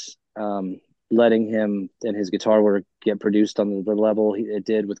sense. Letting him and his guitar work get produced on the level it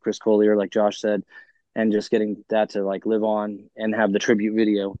did with Chris Collier, like Josh said, and just getting that to like live on and have the tribute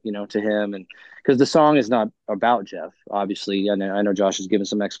video, to him. And because the song is not about Jeff, obviously. I know Josh has given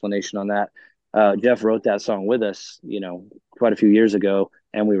some explanation on that. Jeff wrote that song with us, quite a few years ago,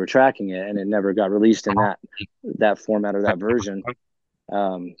 and we were tracking it, and it never got released in that format or that version.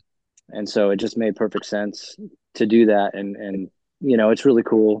 And so it just made perfect sense to do that. And it's really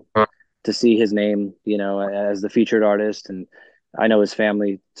cool to see his name, as the featured artist. And I know his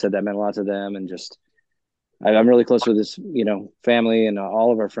family said that meant a lot to them. And just, I'm really close with his, family, and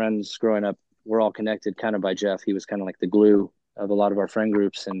all of our friends growing up. We're all connected kind of by Jeff. He was kind of like the glue of a lot of our friend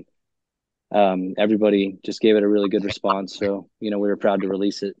groups. And everybody just gave it a really good response. So, we were proud to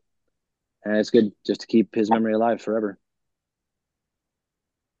release it. and it's good just to keep his memory alive forever.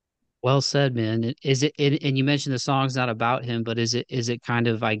 Well said, man. Is it, and you mentioned the song's not about him, but is it kind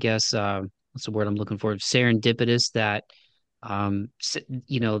of, I guess, what's the word I'm looking for? Serendipitous that,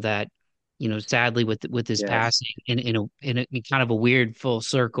 you know, that, sadly with his Yes, passing in kind of a weird full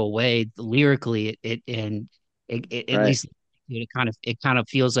circle way, lyrically, it at right. least it kind of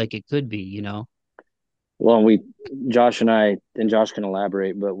feels like it could be, you know. Well, Josh and I, and Josh can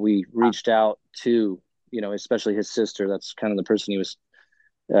elaborate, but we reached out to, especially his sister. That's kind of the person he was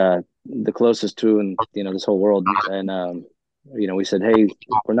the closest to in, this whole world. And, we said, hey,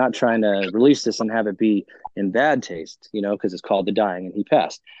 we're not trying to release this and have it be in bad taste, because it's called The Dying and he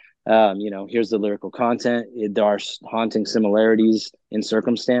passed. Here's the lyrical content. There are haunting similarities in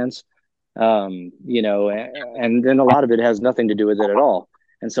circumstance, and then a lot of it has nothing to do with it at all.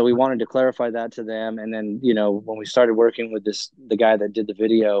 And so we wanted to clarify that to them. And then, when we started working with the guy that did the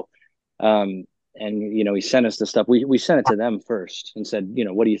video, and he sent us the stuff. We sent it to them first and said,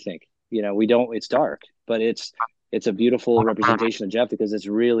 what do you think? We don't. It's dark, but it's a beautiful representation of Jeff because it's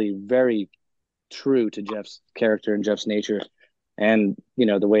really very true to Jeff's character and Jeff's nature, and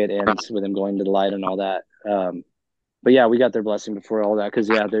the way it ends with him going to the light and all that. But yeah, we got their blessing before all that because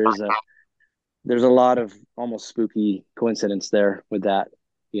yeah, there's a lot of almost spooky coincidence there with that.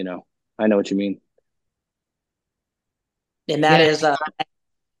 You know, I know what you mean. And that Yeah. is Oh,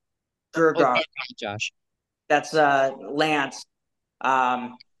 Gergar. Josh. That's Lance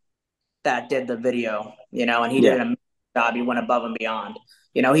um, that did the video, and he did Yeah, an amazing job. He went above and beyond.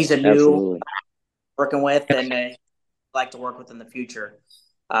 He's a new absolutely. working with and like to work with in the future.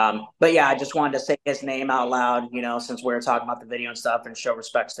 But yeah, I just wanted to say his name out loud, since we were talking about the video and stuff and show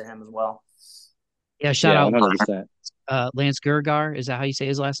respects to him as well. Yeah, shout Yeah, out 100%. Lance Gergar. Is that how you say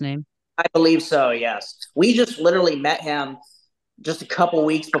his last name? I believe so, yes. We just literally met him just a couple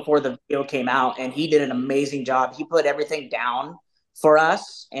weeks before the video came out, and he did an amazing job. He put everything down for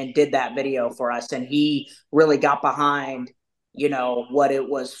us and did that video for us, and he really got behind, what it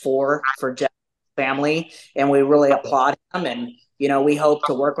was for Jeff's family, and we really applaud him. And we hope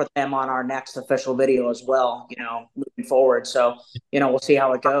to work with him on our next official video as well. Moving forward. So we'll see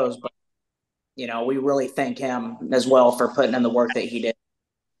how it goes, but we really thank him as well for putting in the work that he did.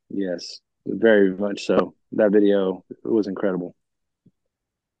 Yes, very much so. That video was incredible.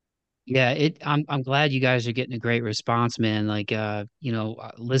 Yeah, I'm glad you guys are getting a great response, man. Like I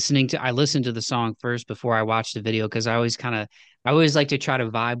listened to the song first before I watched the video because I always like to try to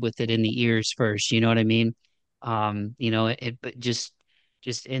vibe with it in the ears first, you know what I mean? But just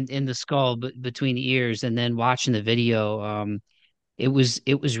in the skull but between the ears and then watching the video, it was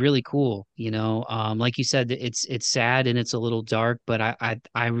really cool, you know. Like you said, it's sad and it's a little dark, but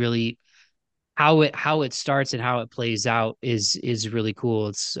I really how it starts and how it plays out is really cool.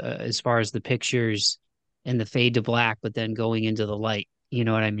 It's as far as the pictures and the fade to black, but then going into the light. You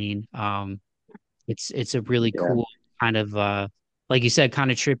know what I mean? It's a really Yeah, cool kind of like you said,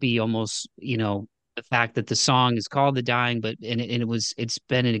 kind of trippy, almost. The fact that the song is called "The Dying," but it's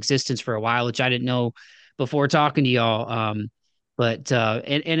been in existence for a while, which I didn't know before talking to y'all. But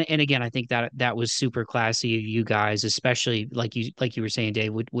and again, I think that was super classy of you guys, especially like you were saying,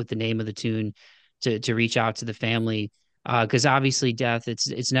 Dave, with the name of the tune, to reach out to the family, because obviously death,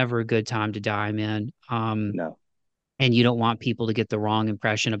 it's never a good time to die, man. no, And you don't want people to get the wrong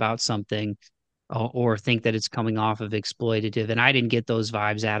impression about something or think that it's coming off of exploitative. And I didn't get those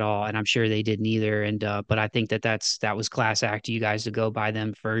vibes at all, and I'm sure they didn't either. And but I think that was class act to you guys to go by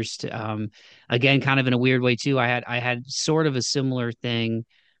them first. Again, kind of in a weird way too. I had sort of a similar thing,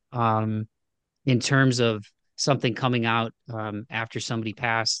 um, in terms of something coming out after somebody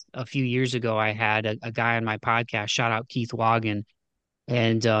passed a few years ago. I had a guy on my podcast, shout out Keith Wagon,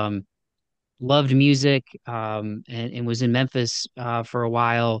 and loved music, and was in Memphis for a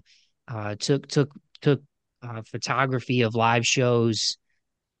while. Took photography of live shows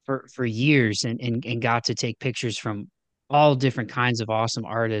for years, and got to take pictures from all different kinds of awesome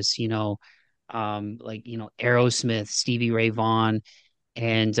artists. Like Aerosmith, Stevie Ray Vaughan,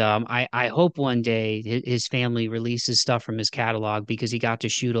 and I hope one day his family releases stuff from his catalog because he got to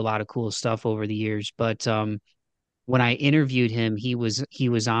shoot a lot of cool stuff over the years. But when I interviewed him, he was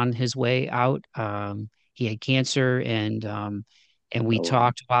on his way out. He had cancer, and we oh wow,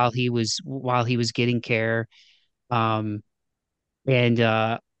 talked while he was getting care. Um, and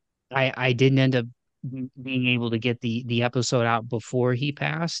I didn't end up being able to get the episode out before he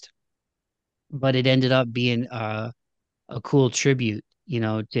passed, but it ended up being a cool tribute,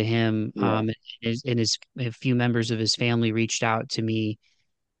 to him. yeah, And a few members of his family reached out to me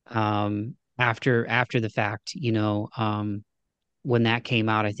after the fact, when that came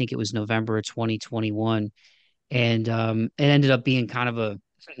out. I think it was November of 2021, and it ended up being kind of a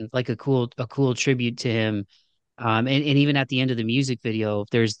like a cool tribute to him. And even at the end of the music video,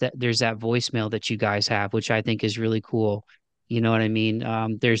 there's that voicemail that you guys have, which I think is really cool. You know what I mean?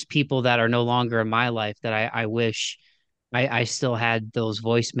 There's people that are no longer in my life that I wish I still had those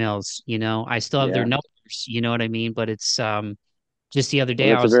voicemails. You know, I still have their Yeah. numbers. You know what I mean? But it's just the other Well,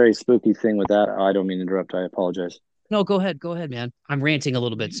 day I that's a was very spooky thing with that. Oh, I don't mean to interrupt. I apologize. no, go ahead, man. I'm ranting a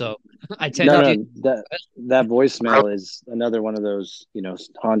little bit, so I tend No, to No, do. no, that voicemail is another one of those,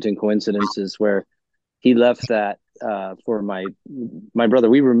 haunting coincidences where he left that for my brother.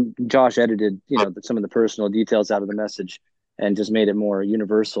 Josh edited, some of the personal details out of the message and just made it more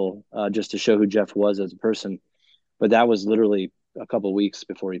universal, just to show who Jeff was as a person. But that was literally a couple weeks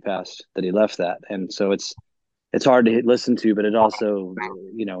before he passed that he left that, and so it's hard to listen to, but it also,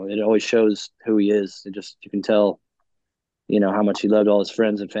 it always shows who he is. It just, you can tell, how much he loved all his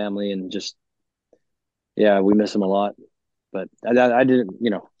friends and family, and just, yeah, we miss him a lot. But I didn't,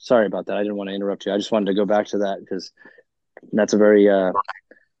 sorry about that. I didn't want to interrupt you. I just wanted to go back to that because that's a very,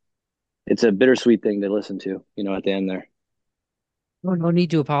 it's a bittersweet thing to listen to, at the end there. No need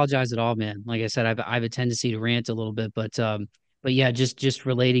to apologize at all, man. Like I said, I've a tendency to rant a little bit, but yeah, just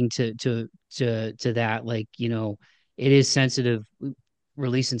relating to that, like, it is sensitive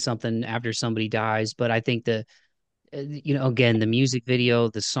releasing something after somebody dies, but I think again, the music video,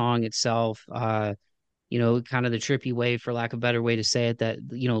 the song itself, kind of the trippy way, for lack of a better way to say it, that,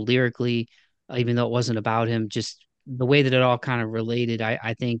 lyrically, even though it wasn't about him, just the way that it all kind of related,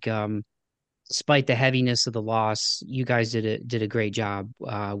 I think, despite the heaviness of the loss, you guys did a great job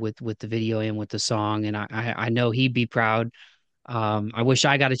with the video and with the song, and I know he'd be proud. I wish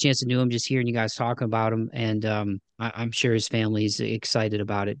I got a chance to know him just hearing you guys talking about him, and I'm sure his family's excited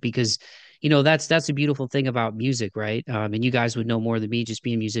about it because, that's a beautiful thing about music, right? And you guys would know more than me just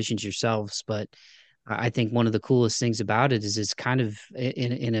being musicians yourselves, but I think one of the coolest things about it is it's kind of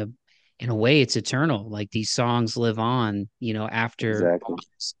in a way it's eternal. Like these songs live on, after Exactly.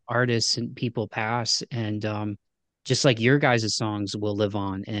 artists and people pass, and just like your guys' songs will live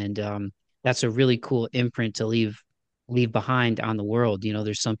on, and that's a really cool imprint to leave behind on the world.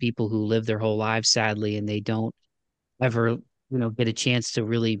 There's some people who live their whole lives sadly, and they don't ever, get a chance to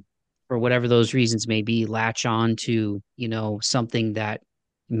really, for whatever those reasons may be, latch on to, something that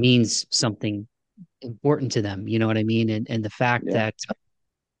means something important to them. You know what I mean? And the fact Yeah. that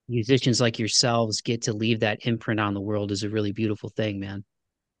musicians like yourselves get to leave that imprint on the world is a really beautiful thing, man.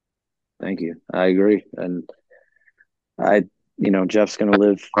 Thank you. I agree. And I, Jeff's going to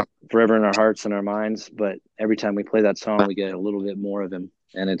live forever in our hearts and our minds. But every time we play that song, we get a little bit more of him,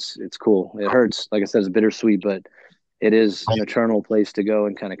 and it's cool. It hurts, like I said, it's bittersweet, but it is an eternal place to go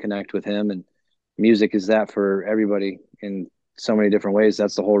and kind of connect with him. And music is that for everybody in so many different ways.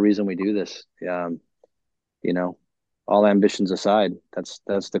 That's the whole reason we do this. You know, all ambitions aside, that's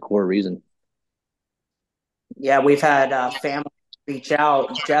the core reason. yeah, we've had family reach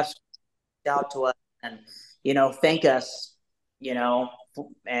out. Jeff's reached out to us and thank us, you know,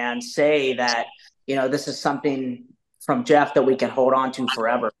 and say that this is something from Jeff that we can hold on to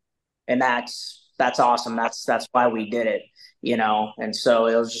forever, and that's awesome. That's why we did it, and so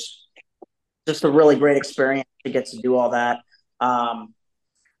it was just a really great experience to get to do all that. Um,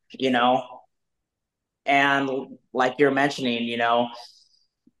 you know, and like you're mentioning,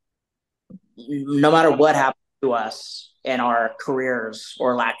 no matter what happens to us in our careers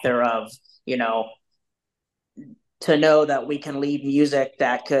or lack thereof, you know, to know that we can leave music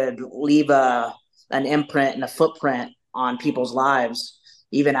that could leave an imprint and a footprint on people's lives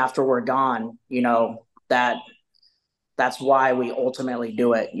even after we're gone, that's why we ultimately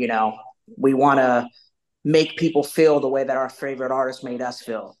do it. We want to make people feel the way that our favorite artist made us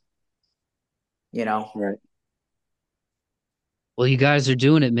feel, you know. Right. Well, you guys are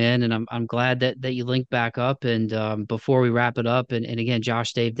doing it, man, and I'm glad that you linked back up. And before we wrap it up, and again,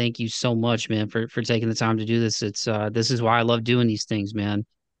 Josh, Dave, thank you so much, man, for taking the time to do this. It's this is why I love doing these things, man.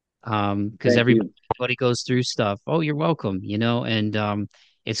 Because Thank you. everybody goes through stuff. Oh, you're welcome, and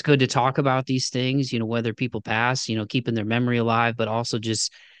it's good to talk about these things, whether people pass, keeping their memory alive, but also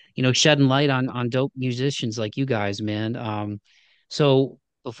just, shedding light on dope musicians like you guys, man. So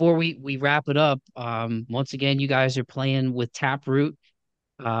before we wrap it up, once again, you guys are playing with Taproot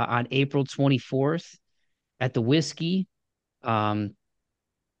on April 24th at the Whiskey. Um,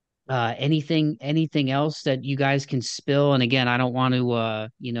 anything else that you guys can spill? And again, I don't want to I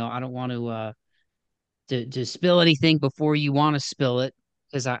don't want to spill anything before you want to spill it,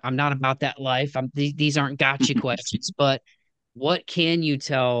 because I'm not about that life. These aren't gotcha questions, but what can you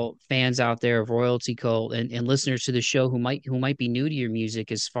tell fans out there of Royalty Cult and listeners to the show who might be new to your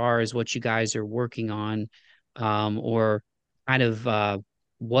music as far as what you guys are working on, or kind of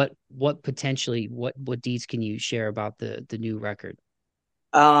what potentially what deeds can you share about the new record?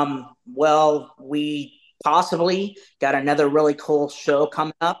 Well, we possibly got another really cool show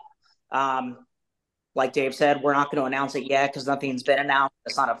coming up. Um, like Dave said, we're not going to announce it yet because nothing's been announced.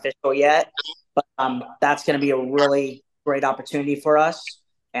 It's not official yet, but that's going to be a really great opportunity for us,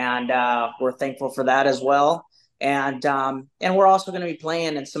 and we're thankful for that as well. And we're also going to be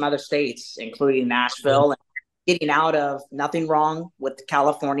playing in some other states, including Nashville, and getting out of nothing wrong with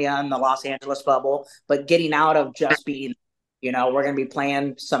California and the Los Angeles bubble, but getting out of just being, we're going to be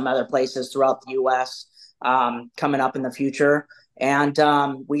playing some other places throughout the U.S. Coming up in the future, and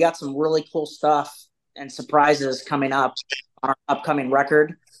we got some really cool stuff and surprises coming up on our upcoming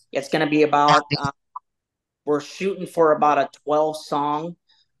record. It's going to be about, we're shooting for about a 12 song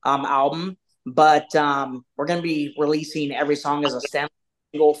album, but we're going to be releasing every song as a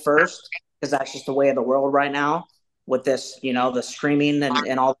single first because that's just the way of the world right now with this, the streaming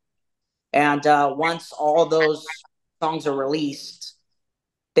and all. And once all those songs are released,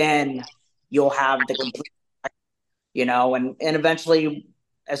 then you'll have the complete, and eventually,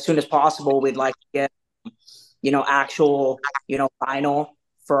 as soon as possible, we'd like to get actual, vinyl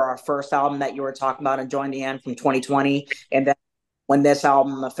for our first album that you were talking about, Enjoying the End from 2020. And then when this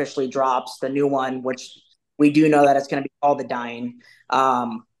album officially drops, the new one, which we do know that it's going to be called The Dying,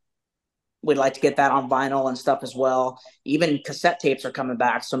 we'd like to get that on vinyl and stuff as well. Even cassette tapes are coming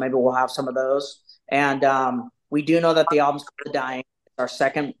back, so maybe we'll have some of those. And we do know that the album's called The Dying. It's our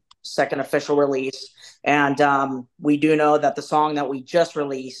second official release. And we do know that the song that we just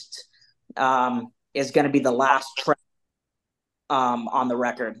released is going to be the last track on the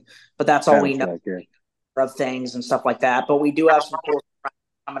record. But that's all we know of things and stuff like that. But we do have some cool stuff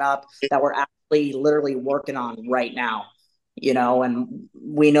coming up that we're actually literally working on right now, and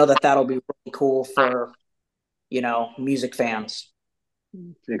we know that that'll be really cool for, music fans.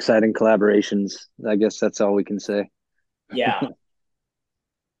 Exciting collaborations. I guess that's all we can say. Yeah.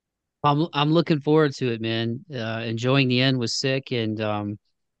 I'm looking forward to it, man. Enjoying the End was sick, and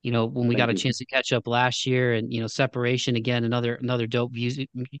when we got a chance to catch up last year, and Separation again, another dope music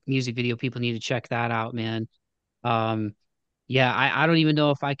video. People need to check that out, man. Um, yeah, I don't even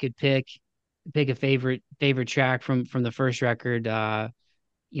know if I could pick a favorite track from the first record.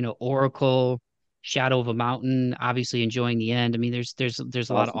 Oracle, Shadow of a Mountain, obviously Enjoying the End. I mean, there's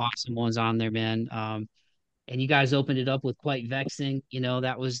a lot of awesome ones on there, man. And you guys opened it up with Quite Vexing.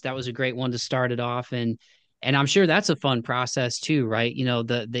 That was a great one to start it off, and I'm sure that's a fun process too, right?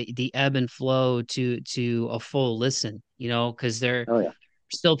 The ebb and flow to a full listen, because there Oh yeah. are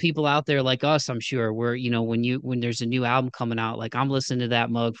still people out there like us, I'm sure, where when there's a new album coming out, like I'm listening to that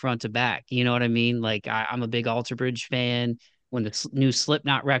mug front to back. You know what I mean? Like I'm a big Alter Bridge fan. When the new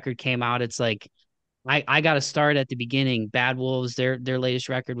Slipknot record came out, it's like I got to start at the beginning. Bad Wolves, their latest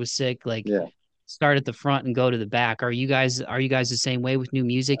record was sick. Like Yeah. start at the front and go to the back. Are you guys the same way with new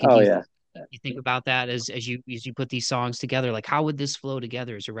music? And Oh do yeah. you think about that as you put these songs together? Like how would this flow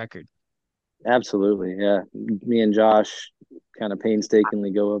together as a record? Absolutely. Yeah. Me and Josh kind of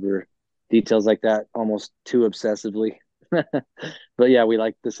painstakingly go over details like that almost too obsessively. But yeah, we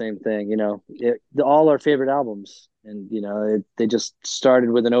like the same thing. All our favorite albums, and they just started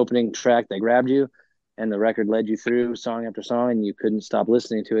with an opening track that grabbed you, and the record led you through song after song, and you couldn't stop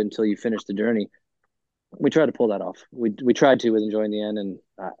listening to it until you finished the journey. We tried to pull that off. We tried to with Enjoying the End, and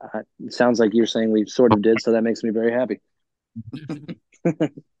it sounds like you're saying we sort of did, so that makes me very happy.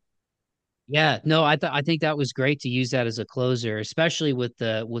 Yeah, no, I think that was great to use that as a closer, especially with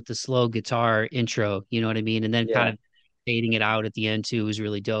the slow guitar intro, you know what I mean? And then kind Yeah. of fading it out at the end too was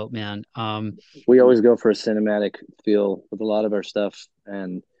really dope, man. We always go for a cinematic feel with a lot of our stuff,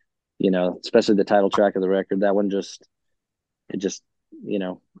 and especially the title track of the record. That one just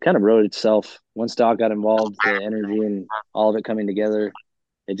kind of wrote itself. Once Doc got involved, the energy and all of it coming together,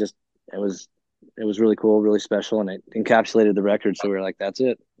 it just it was it was really cool, really special, and it encapsulated the record. So we were like, that's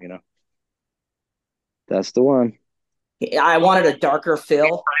it, that's the one. I wanted a darker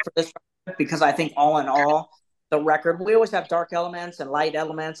feel for this record because I think all in all, the record, we always have dark elements and light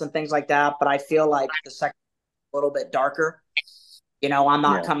elements and things like that, but I feel like the second a little bit darker. I'm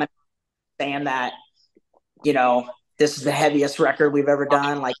not Yeah. coming saying that, you know, this is the heaviest record we've ever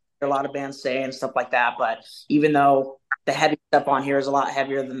done, like a lot of bands say and stuff like that. But even though the heavy stuff on here is a lot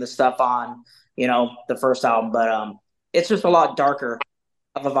heavier than the stuff on, the first album, but it's just a lot darker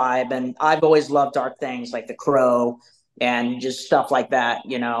of a vibe. And I've always loved dark things like The Crow and just stuff like that,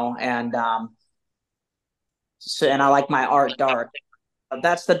 and So, and I like my art dark.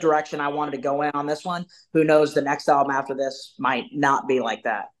 That's the direction I wanted to go in on this one. Who knows? The next album after this might not be like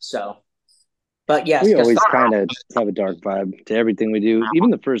that. So, but yes, We always Gustavo. kind of have a dark vibe to everything we do.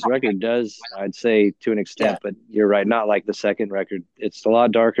 Even the first record does, I'd say, to an Yeah. extent, but you're right, not like the second record. It's a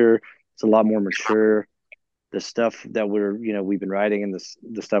lot darker, it's a lot more mature. The stuff that we've been writing and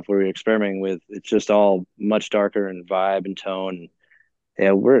the stuff we're experimenting with, it's just all much darker in vibe and tone.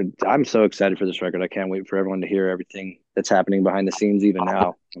 Yeah, I'm so excited for this record. I can't wait for everyone to hear everything that's happening behind the scenes even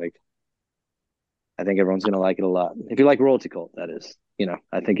now. Like, I think everyone's gonna like it a lot. If you like Royalty Cult, that is,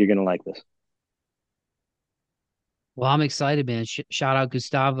 I think you're gonna like this. Well, I'm excited, man. Shout out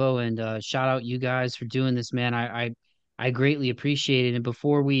Gustavo and shout out you guys for doing this, man. I greatly appreciate it. And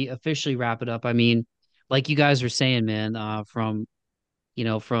before we officially wrap it up, I mean, like you guys were saying, man, from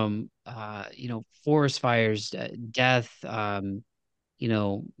forest fires, death,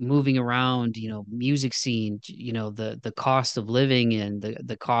 moving around, music scene, the cost of living and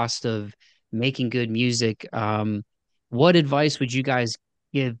the cost of making good music. What advice would you guys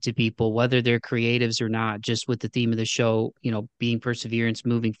give to people, whether they're creatives or not, just with the theme of the show, being perseverance,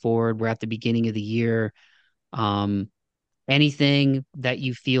 moving forward? We're at the beginning of the year. Um, Anything that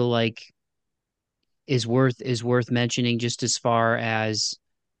you feel like is worth mentioning, just as far as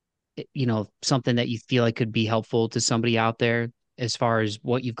something that you feel like could be helpful to somebody out there as far as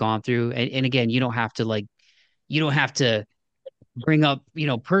what you've gone through. And again, you don't have to bring up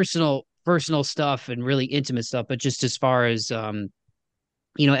personal stuff and really intimate stuff, but just as far as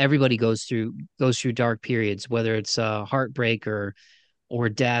everybody goes through dark periods, whether it's heartbreak or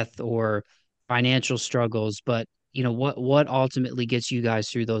death or financial struggles. But what ultimately gets you guys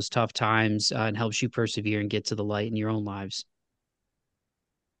through those tough times, and helps you persevere and get to the light in your own lives.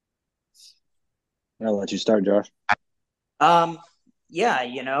 I'll let you start, Josh. Um, yeah,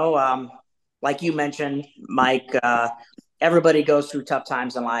 like you mentioned, Mike, everybody goes through tough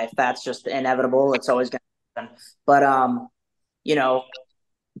times in life. That's just inevitable. It's always going to happen. But, you know,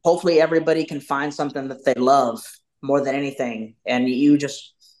 hopefully everybody can find something that they love more than anything. And you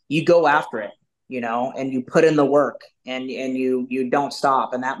go after it, and you put in the work and you don't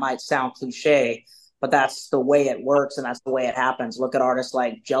stop. And that might sound cliche, but that's the way it works and that's the way it happens. Look at artists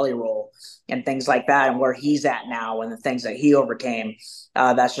like Jelly Roll and things like that and where he's at now and the things that he overcame.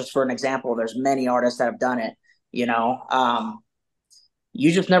 That's just for an example. There's many artists that have done it, you know.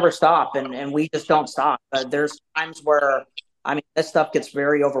 You just never stop and we just don't stop. There's times where I mean this stuff gets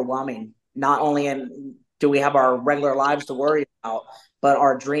very overwhelming. Not only do we have our regular lives to worry about, but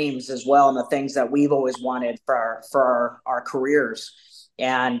our dreams as well and the things that we've always wanted for our careers.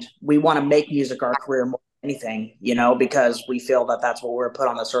 And we want to make music our career more than anything, because we feel that that's what we're put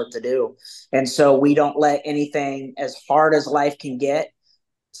on this earth to do. And so we don't let anything, as hard as life can get,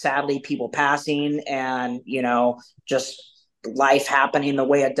 sadly people passing and just life happening the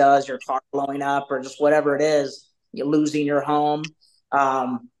way it does, your car blowing up or just whatever it is, you losing your home.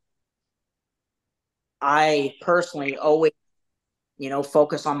 um, I personally always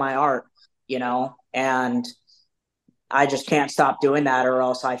focus on my art, and I just can't stop doing that or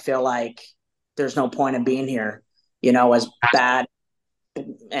else I feel like there's no point in being here, as bad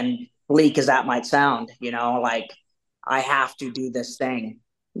and bleak as that might sound, like I have to do this thing,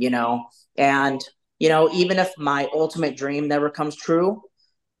 and even if my ultimate dream never comes true,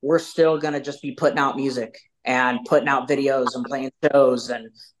 we're still going to just be putting out music and putting out videos and playing shows and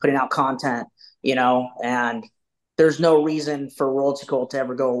putting out content, and there's no reason for Royalty Cult to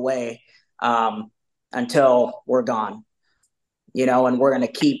ever go away, until we're gone, and we're going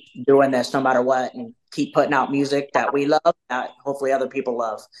to keep doing this no matter what and keep putting out music that we love, that hopefully other people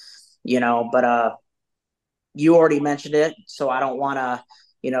love, but you already mentioned it, so I don't want to,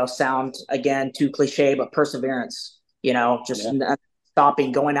 sound again too cliche, but perseverance, just Yeah.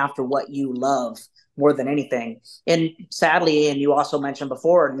 stopping, going after what you love more than anything. And sadly, and you also mentioned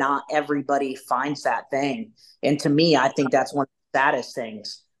before, not everybody finds that thing. And to me, I think that's one of the saddest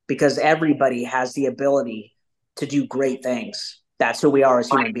things because everybody has the ability to do great things. That's who we are as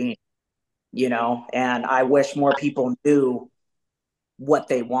human beings, and I wish more people knew what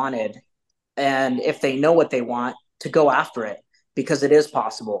they wanted, and if they know what they want, to go after it because it is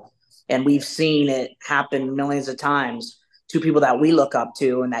possible. And we've seen it happen millions of times to people that we look up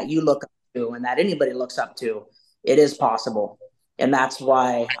to and that you look up to and that anybody looks up to. It is possible. And that's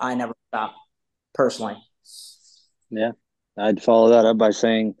why I never stop personally. Yeah. I'd follow that up by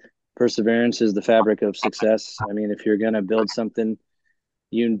saying perseverance is the fabric of success. I mean, if you're going to build something,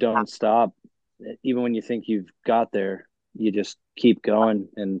 you don't stop. Even when you think you've got there, you just keep going.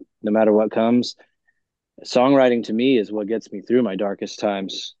 And no matter what comes, songwriting to me is what gets me through my darkest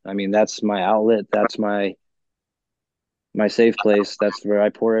times. I mean, that's my outlet. That's my my safe place. That's where I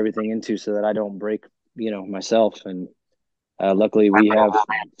pour everything into so that I don't break, myself. And luckily, we have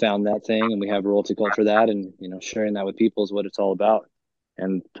found that thing, and we have Royalty Cult for that. And sharing that with people is what it's all about.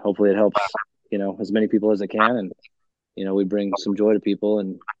 And hopefully, it helps as many people as it can. And we bring some joy to people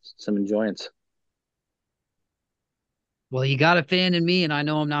and some enjoyance. Well, you got a fan in me, and I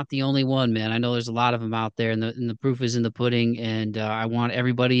know I'm not the only one, man. I know there's a lot of them out there, and the proof is in the pudding. And I want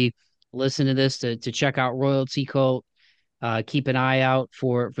everybody listening to this to check out Royalty Cult. Keep an eye out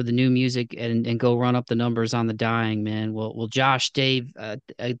for the new music and go run up the numbers on the dying, man. Well, Josh, Dave,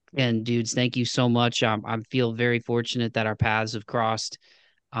 again, dudes, thank you so much. I feel very fortunate that our paths have crossed.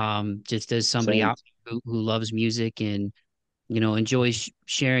 Just as somebody Same. out who loves music and enjoys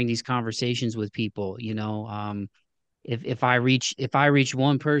sharing these conversations with people. If I reach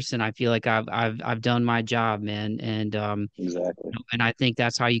one person, I feel like I've done my job, man. And Exactly. and I think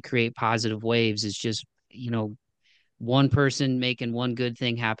that's how you create positive waves. It's just one person making one good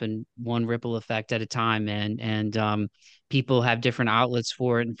thing happen, one ripple effect at a time, man. And people have different outlets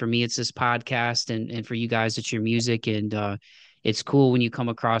for it. And for me, it's this podcast, and for you guys, it's your music. And it's cool when you come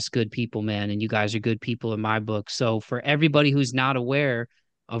across good people, man. And you guys are good people in my book. So for everybody who's not aware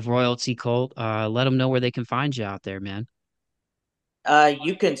of Royalty Cult, let them know where they can find you out there, man.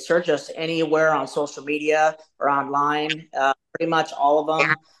 You can search us anywhere on social media or online. Pretty much all of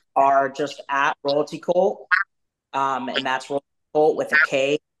them are just at Royalty Cult, and that's Royalty Cult with a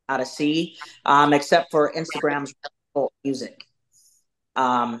K, not a C, except for Instagram's Cult Music.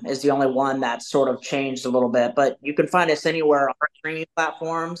 Is the only one that sort of changed a little bit, but you can find us anywhere on streaming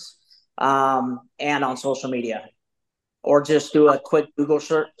platforms and on social media, or just do a quick Google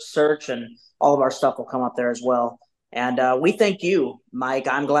search and all of our stuff will come up there as well. And we thank you, Mike.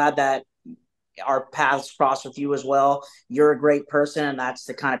 I'm glad that our paths cross with you as well. You're a great person, and that's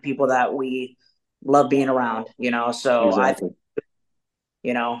the kind of people that we love being around, So I think,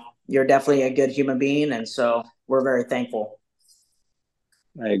 Exactly. you're definitely a good human being. And so we're very thankful.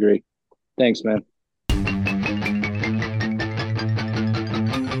 I agree. Thanks, man.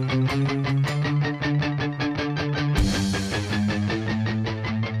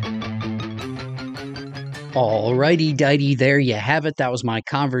 Alrighty, dighty, there you have it. That was my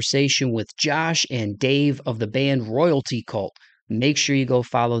conversation with Josh and Dave of the band Royalty Cult. Make sure you go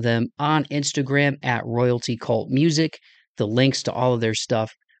follow them on Instagram at Royalty Cult Music. The links to all of their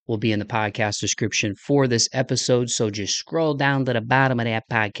stuff will be in the podcast description for this episode. So just scroll down to the bottom of that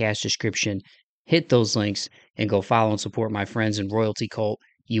podcast description, hit those links, and go follow and support my friends in Royalty Cult.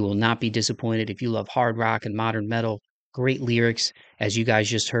 You will not be disappointed if you love hard rock and modern metal. Great lyrics, as you guys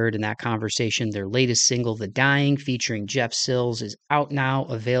just heard in that conversation. Their latest single, The Dying, featuring Jeff Sills, is out now,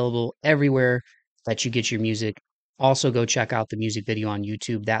 available everywhere that you get your music. Also, go check out the music video on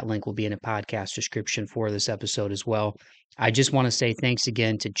YouTube. That link will be in a podcast description for this episode as well. I just want to say thanks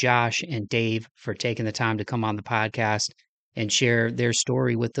again to Josh and Dave for taking the time to come on the podcast and share their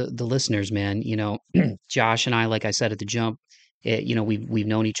story with the listeners, man. Josh and I, like I said at the jump, we've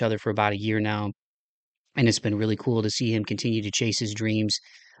known each other for about a year now, and it's been really cool to see him continue to chase his dreams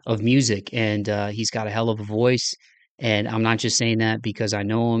of music. And he's got a hell of a voice. And I'm not just saying that because I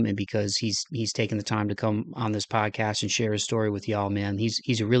know him and because he's taken the time to come on this podcast and share his story with y'all, man.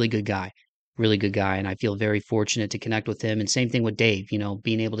 He's a really good guy, and I feel very fortunate to connect with him. And same thing with Dave,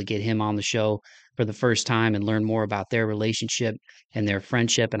 being able to get him on the show for the first time and learn more about their relationship and their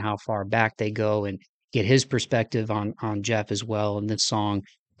friendship and how far back they go, and get his perspective on Jeff as well and this song.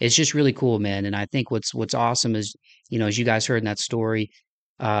 It's just really cool, man. And I think what's awesome is, as you guys heard in that story,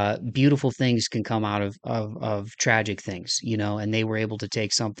 beautiful things can come out of tragic things, and they were able to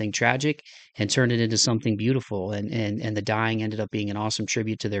take something tragic and turn it into something beautiful. And the dying ended up being an awesome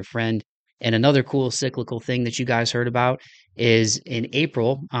tribute to their friend. And another cool cyclical thing that you guys heard about is in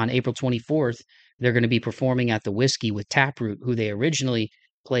April, on April 24th, they're going to be performing at the Whiskey with Taproot, who they originally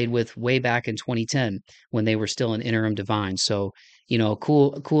played with way back in 2010 when they were still in Interim Divine. So, a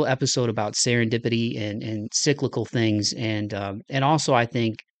cool episode about serendipity and cyclical things, and also I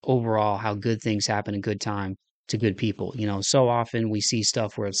think overall how good things happen in good time to good people. So often we see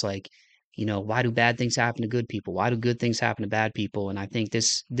stuff where it's like, why do bad things happen to good people? Why do good things happen to bad people? And I think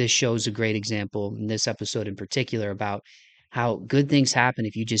this shows a great example in this episode in particular about how good things happen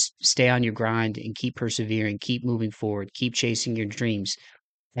if you just stay on your grind and keep persevering, keep moving forward, keep chasing your dreams,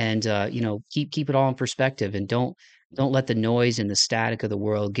 and keep it all in perspective, and don't let the noise and the static of the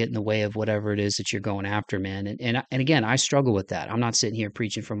world get in the way of whatever it is that you're going after, man. And again, I struggle with that. I'm not sitting here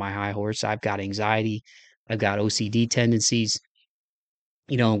preaching from my high horse. I've got anxiety, I've got OCD tendencies,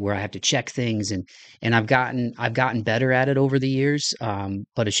 where I have to check things, and I've gotten better at it over the years.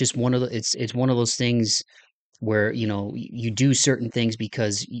 But it's just it's one of those things where, you do certain things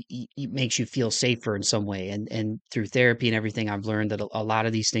because it makes you feel safer in some way. And through therapy and everything, I've learned that a lot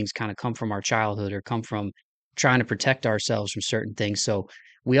of these things kind of come from our childhood or come from trying to protect ourselves from certain things. So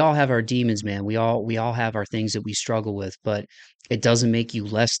we all have our demons, man. We all have our things that we struggle with, but it doesn't make you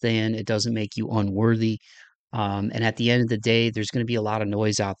less than, it doesn't make you unworthy. And at the end of the day, there's going to be a lot of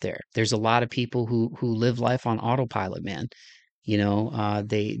noise out there. There's a lot of people who live life on autopilot, man.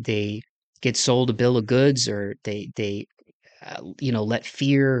 They get sold a bill of goods, or they let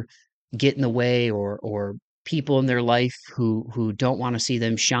fear get in the way, or people in their life who don't want to see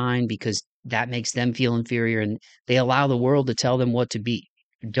them shine because that makes them feel inferior, and they allow the world to tell them what to be.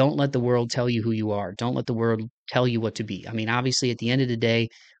 Don't let the world tell you who you are. Don't let the world tell you what to be. I mean, obviously, at the end of the day,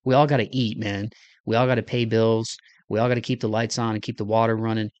 we all got to eat, man. We all got to pay bills. We all got to keep the lights on and keep the water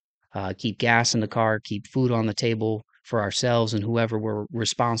running, keep gas in the car, keep food on the table for ourselves and whoever we're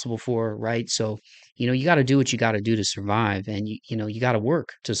responsible for, right? So, you got to do what you got to do to survive, and you got to work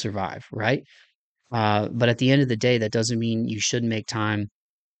to survive, right? But at the end of the day, that doesn't mean you shouldn't make time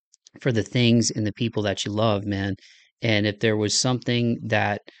for the things and the people that you love, man. And if there was something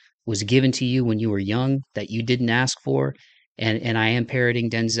that was given to you when you were young that you didn't ask for, and I am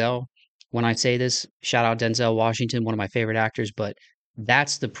parroting Denzel when I say this, shout out Denzel Washington, one of my favorite actors, but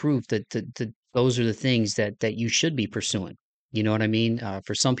that's the proof that those are the things that you should be pursuing. You know what I mean?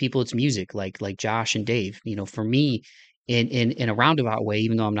 For some people, it's music, like Josh and Dave. For me, in a roundabout way,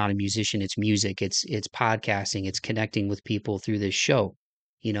 even though I'm not a musician, it's music, it's podcasting, it's connecting with people through this show.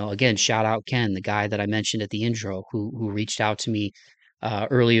 Again, shout out Ken, the guy that I mentioned at the intro, who reached out to me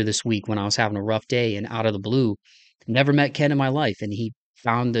earlier this week when I was having a rough day, and out of the blue, never met Ken in my life, and he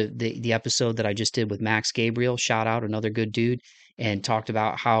found the episode that I just did with Max Gabriel. Shout out, another good dude, and talked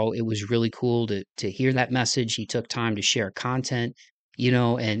about how it was really cool to hear that message. He took time to share content,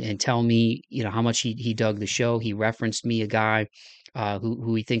 and tell me, how much he dug the show. He referenced me, a guy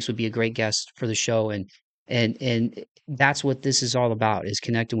who he thinks would be a great guest for the show, and that's what this is all about, is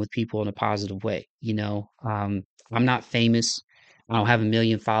connecting with people in a positive way. I'm not famous. I don't have a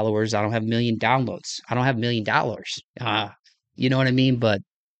million followers. I don't have a million downloads. I don't have $1 million. You know what I mean? But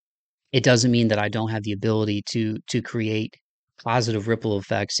it doesn't mean that I don't have the ability to create positive ripple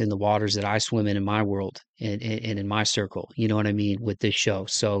effects in the waters that I swim in my world, and in my circle. You know what I mean, with this show.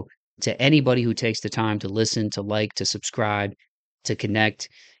 So to anybody who takes the time to listen, to like, to subscribe, to connect,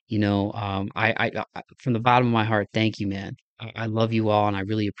 from the bottom of my heart, thank you, man. I love you all, and I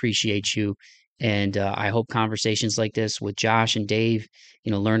really appreciate you. And I hope conversations like this with Josh and Dave,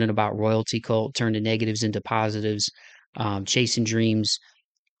 learning about royalty cult, turning negatives into positives, chasing dreams,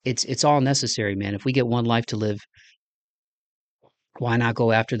 it's all necessary, man. If we get one life to live, why not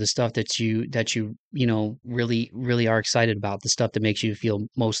go after the stuff that you really really are excited about, the stuff that makes you feel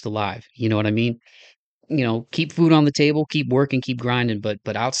most alive? You know what I mean? Keep food on the table, keep working, keep grinding,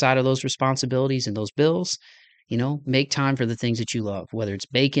 but outside of those responsibilities and those bills, make time for the things that you love, whether it's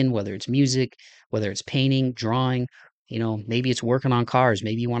baking, whether it's music, whether it's painting, drawing, maybe it's working on cars,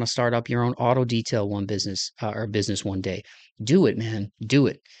 maybe you want to start up your own auto detail one business, or business one day. Do it, man. Do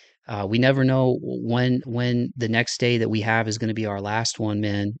it. We never know when the next day that we have is going to be our last one,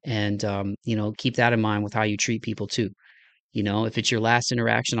 man. And keep that in mind with how you treat people too. If it's your last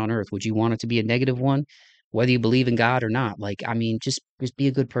interaction on earth, would you want it to be a negative one, whether you believe in God or not? Like, I mean, just be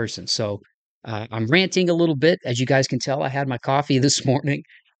a good person. So I'm ranting a little bit. As you guys can tell, I had my coffee this morning.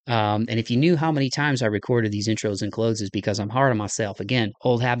 And if you knew how many times I recorded these intros and closes, because I'm hard on myself. Again,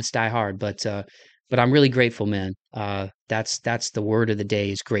 old habits die hard, but I'm really grateful, man. That's the word of the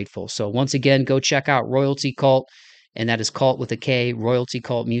day, is grateful. So once again, go check out Royalty Cult, and that is Cult with a K, Royalty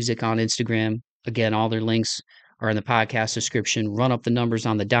Cult Music on Instagram. Again, all their links are in the podcast description. Run Up the Numbers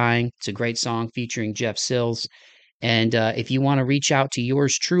on the Dying. It's a great song featuring Jeff Sills. And if you want to reach out to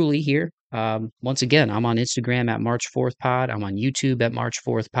yours truly here, once again, I'm on Instagram at March 4th Pod. I'm on YouTube at March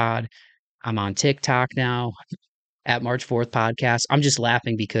 4th Pod. I'm on TikTok now at March 4th Podcast. I'm just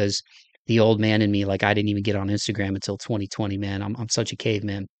laughing because the old man in me, like, I didn't even get on Instagram until 2020, man. I'm such a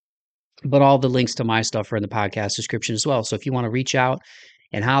caveman. But all the links to my stuff are in the podcast description as well. So if you want to reach out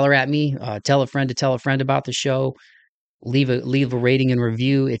and holler at me, tell a friend to tell a friend about the show. Leave a rating and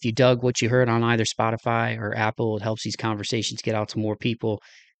review if you dug what you heard on either Spotify or Apple. It helps these conversations get out to more people,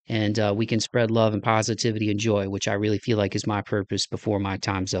 and we can spread love and positivity and joy, which I really feel like is my purpose before my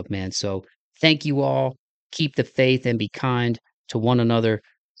time's up, man. So thank you all. Keep the faith and be kind to one another.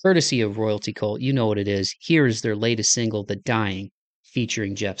 Courtesy of Royalty Cult, you know what it is. Here is their latest single, "The Dying,"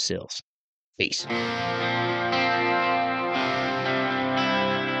 featuring Jeff Sills. Peace.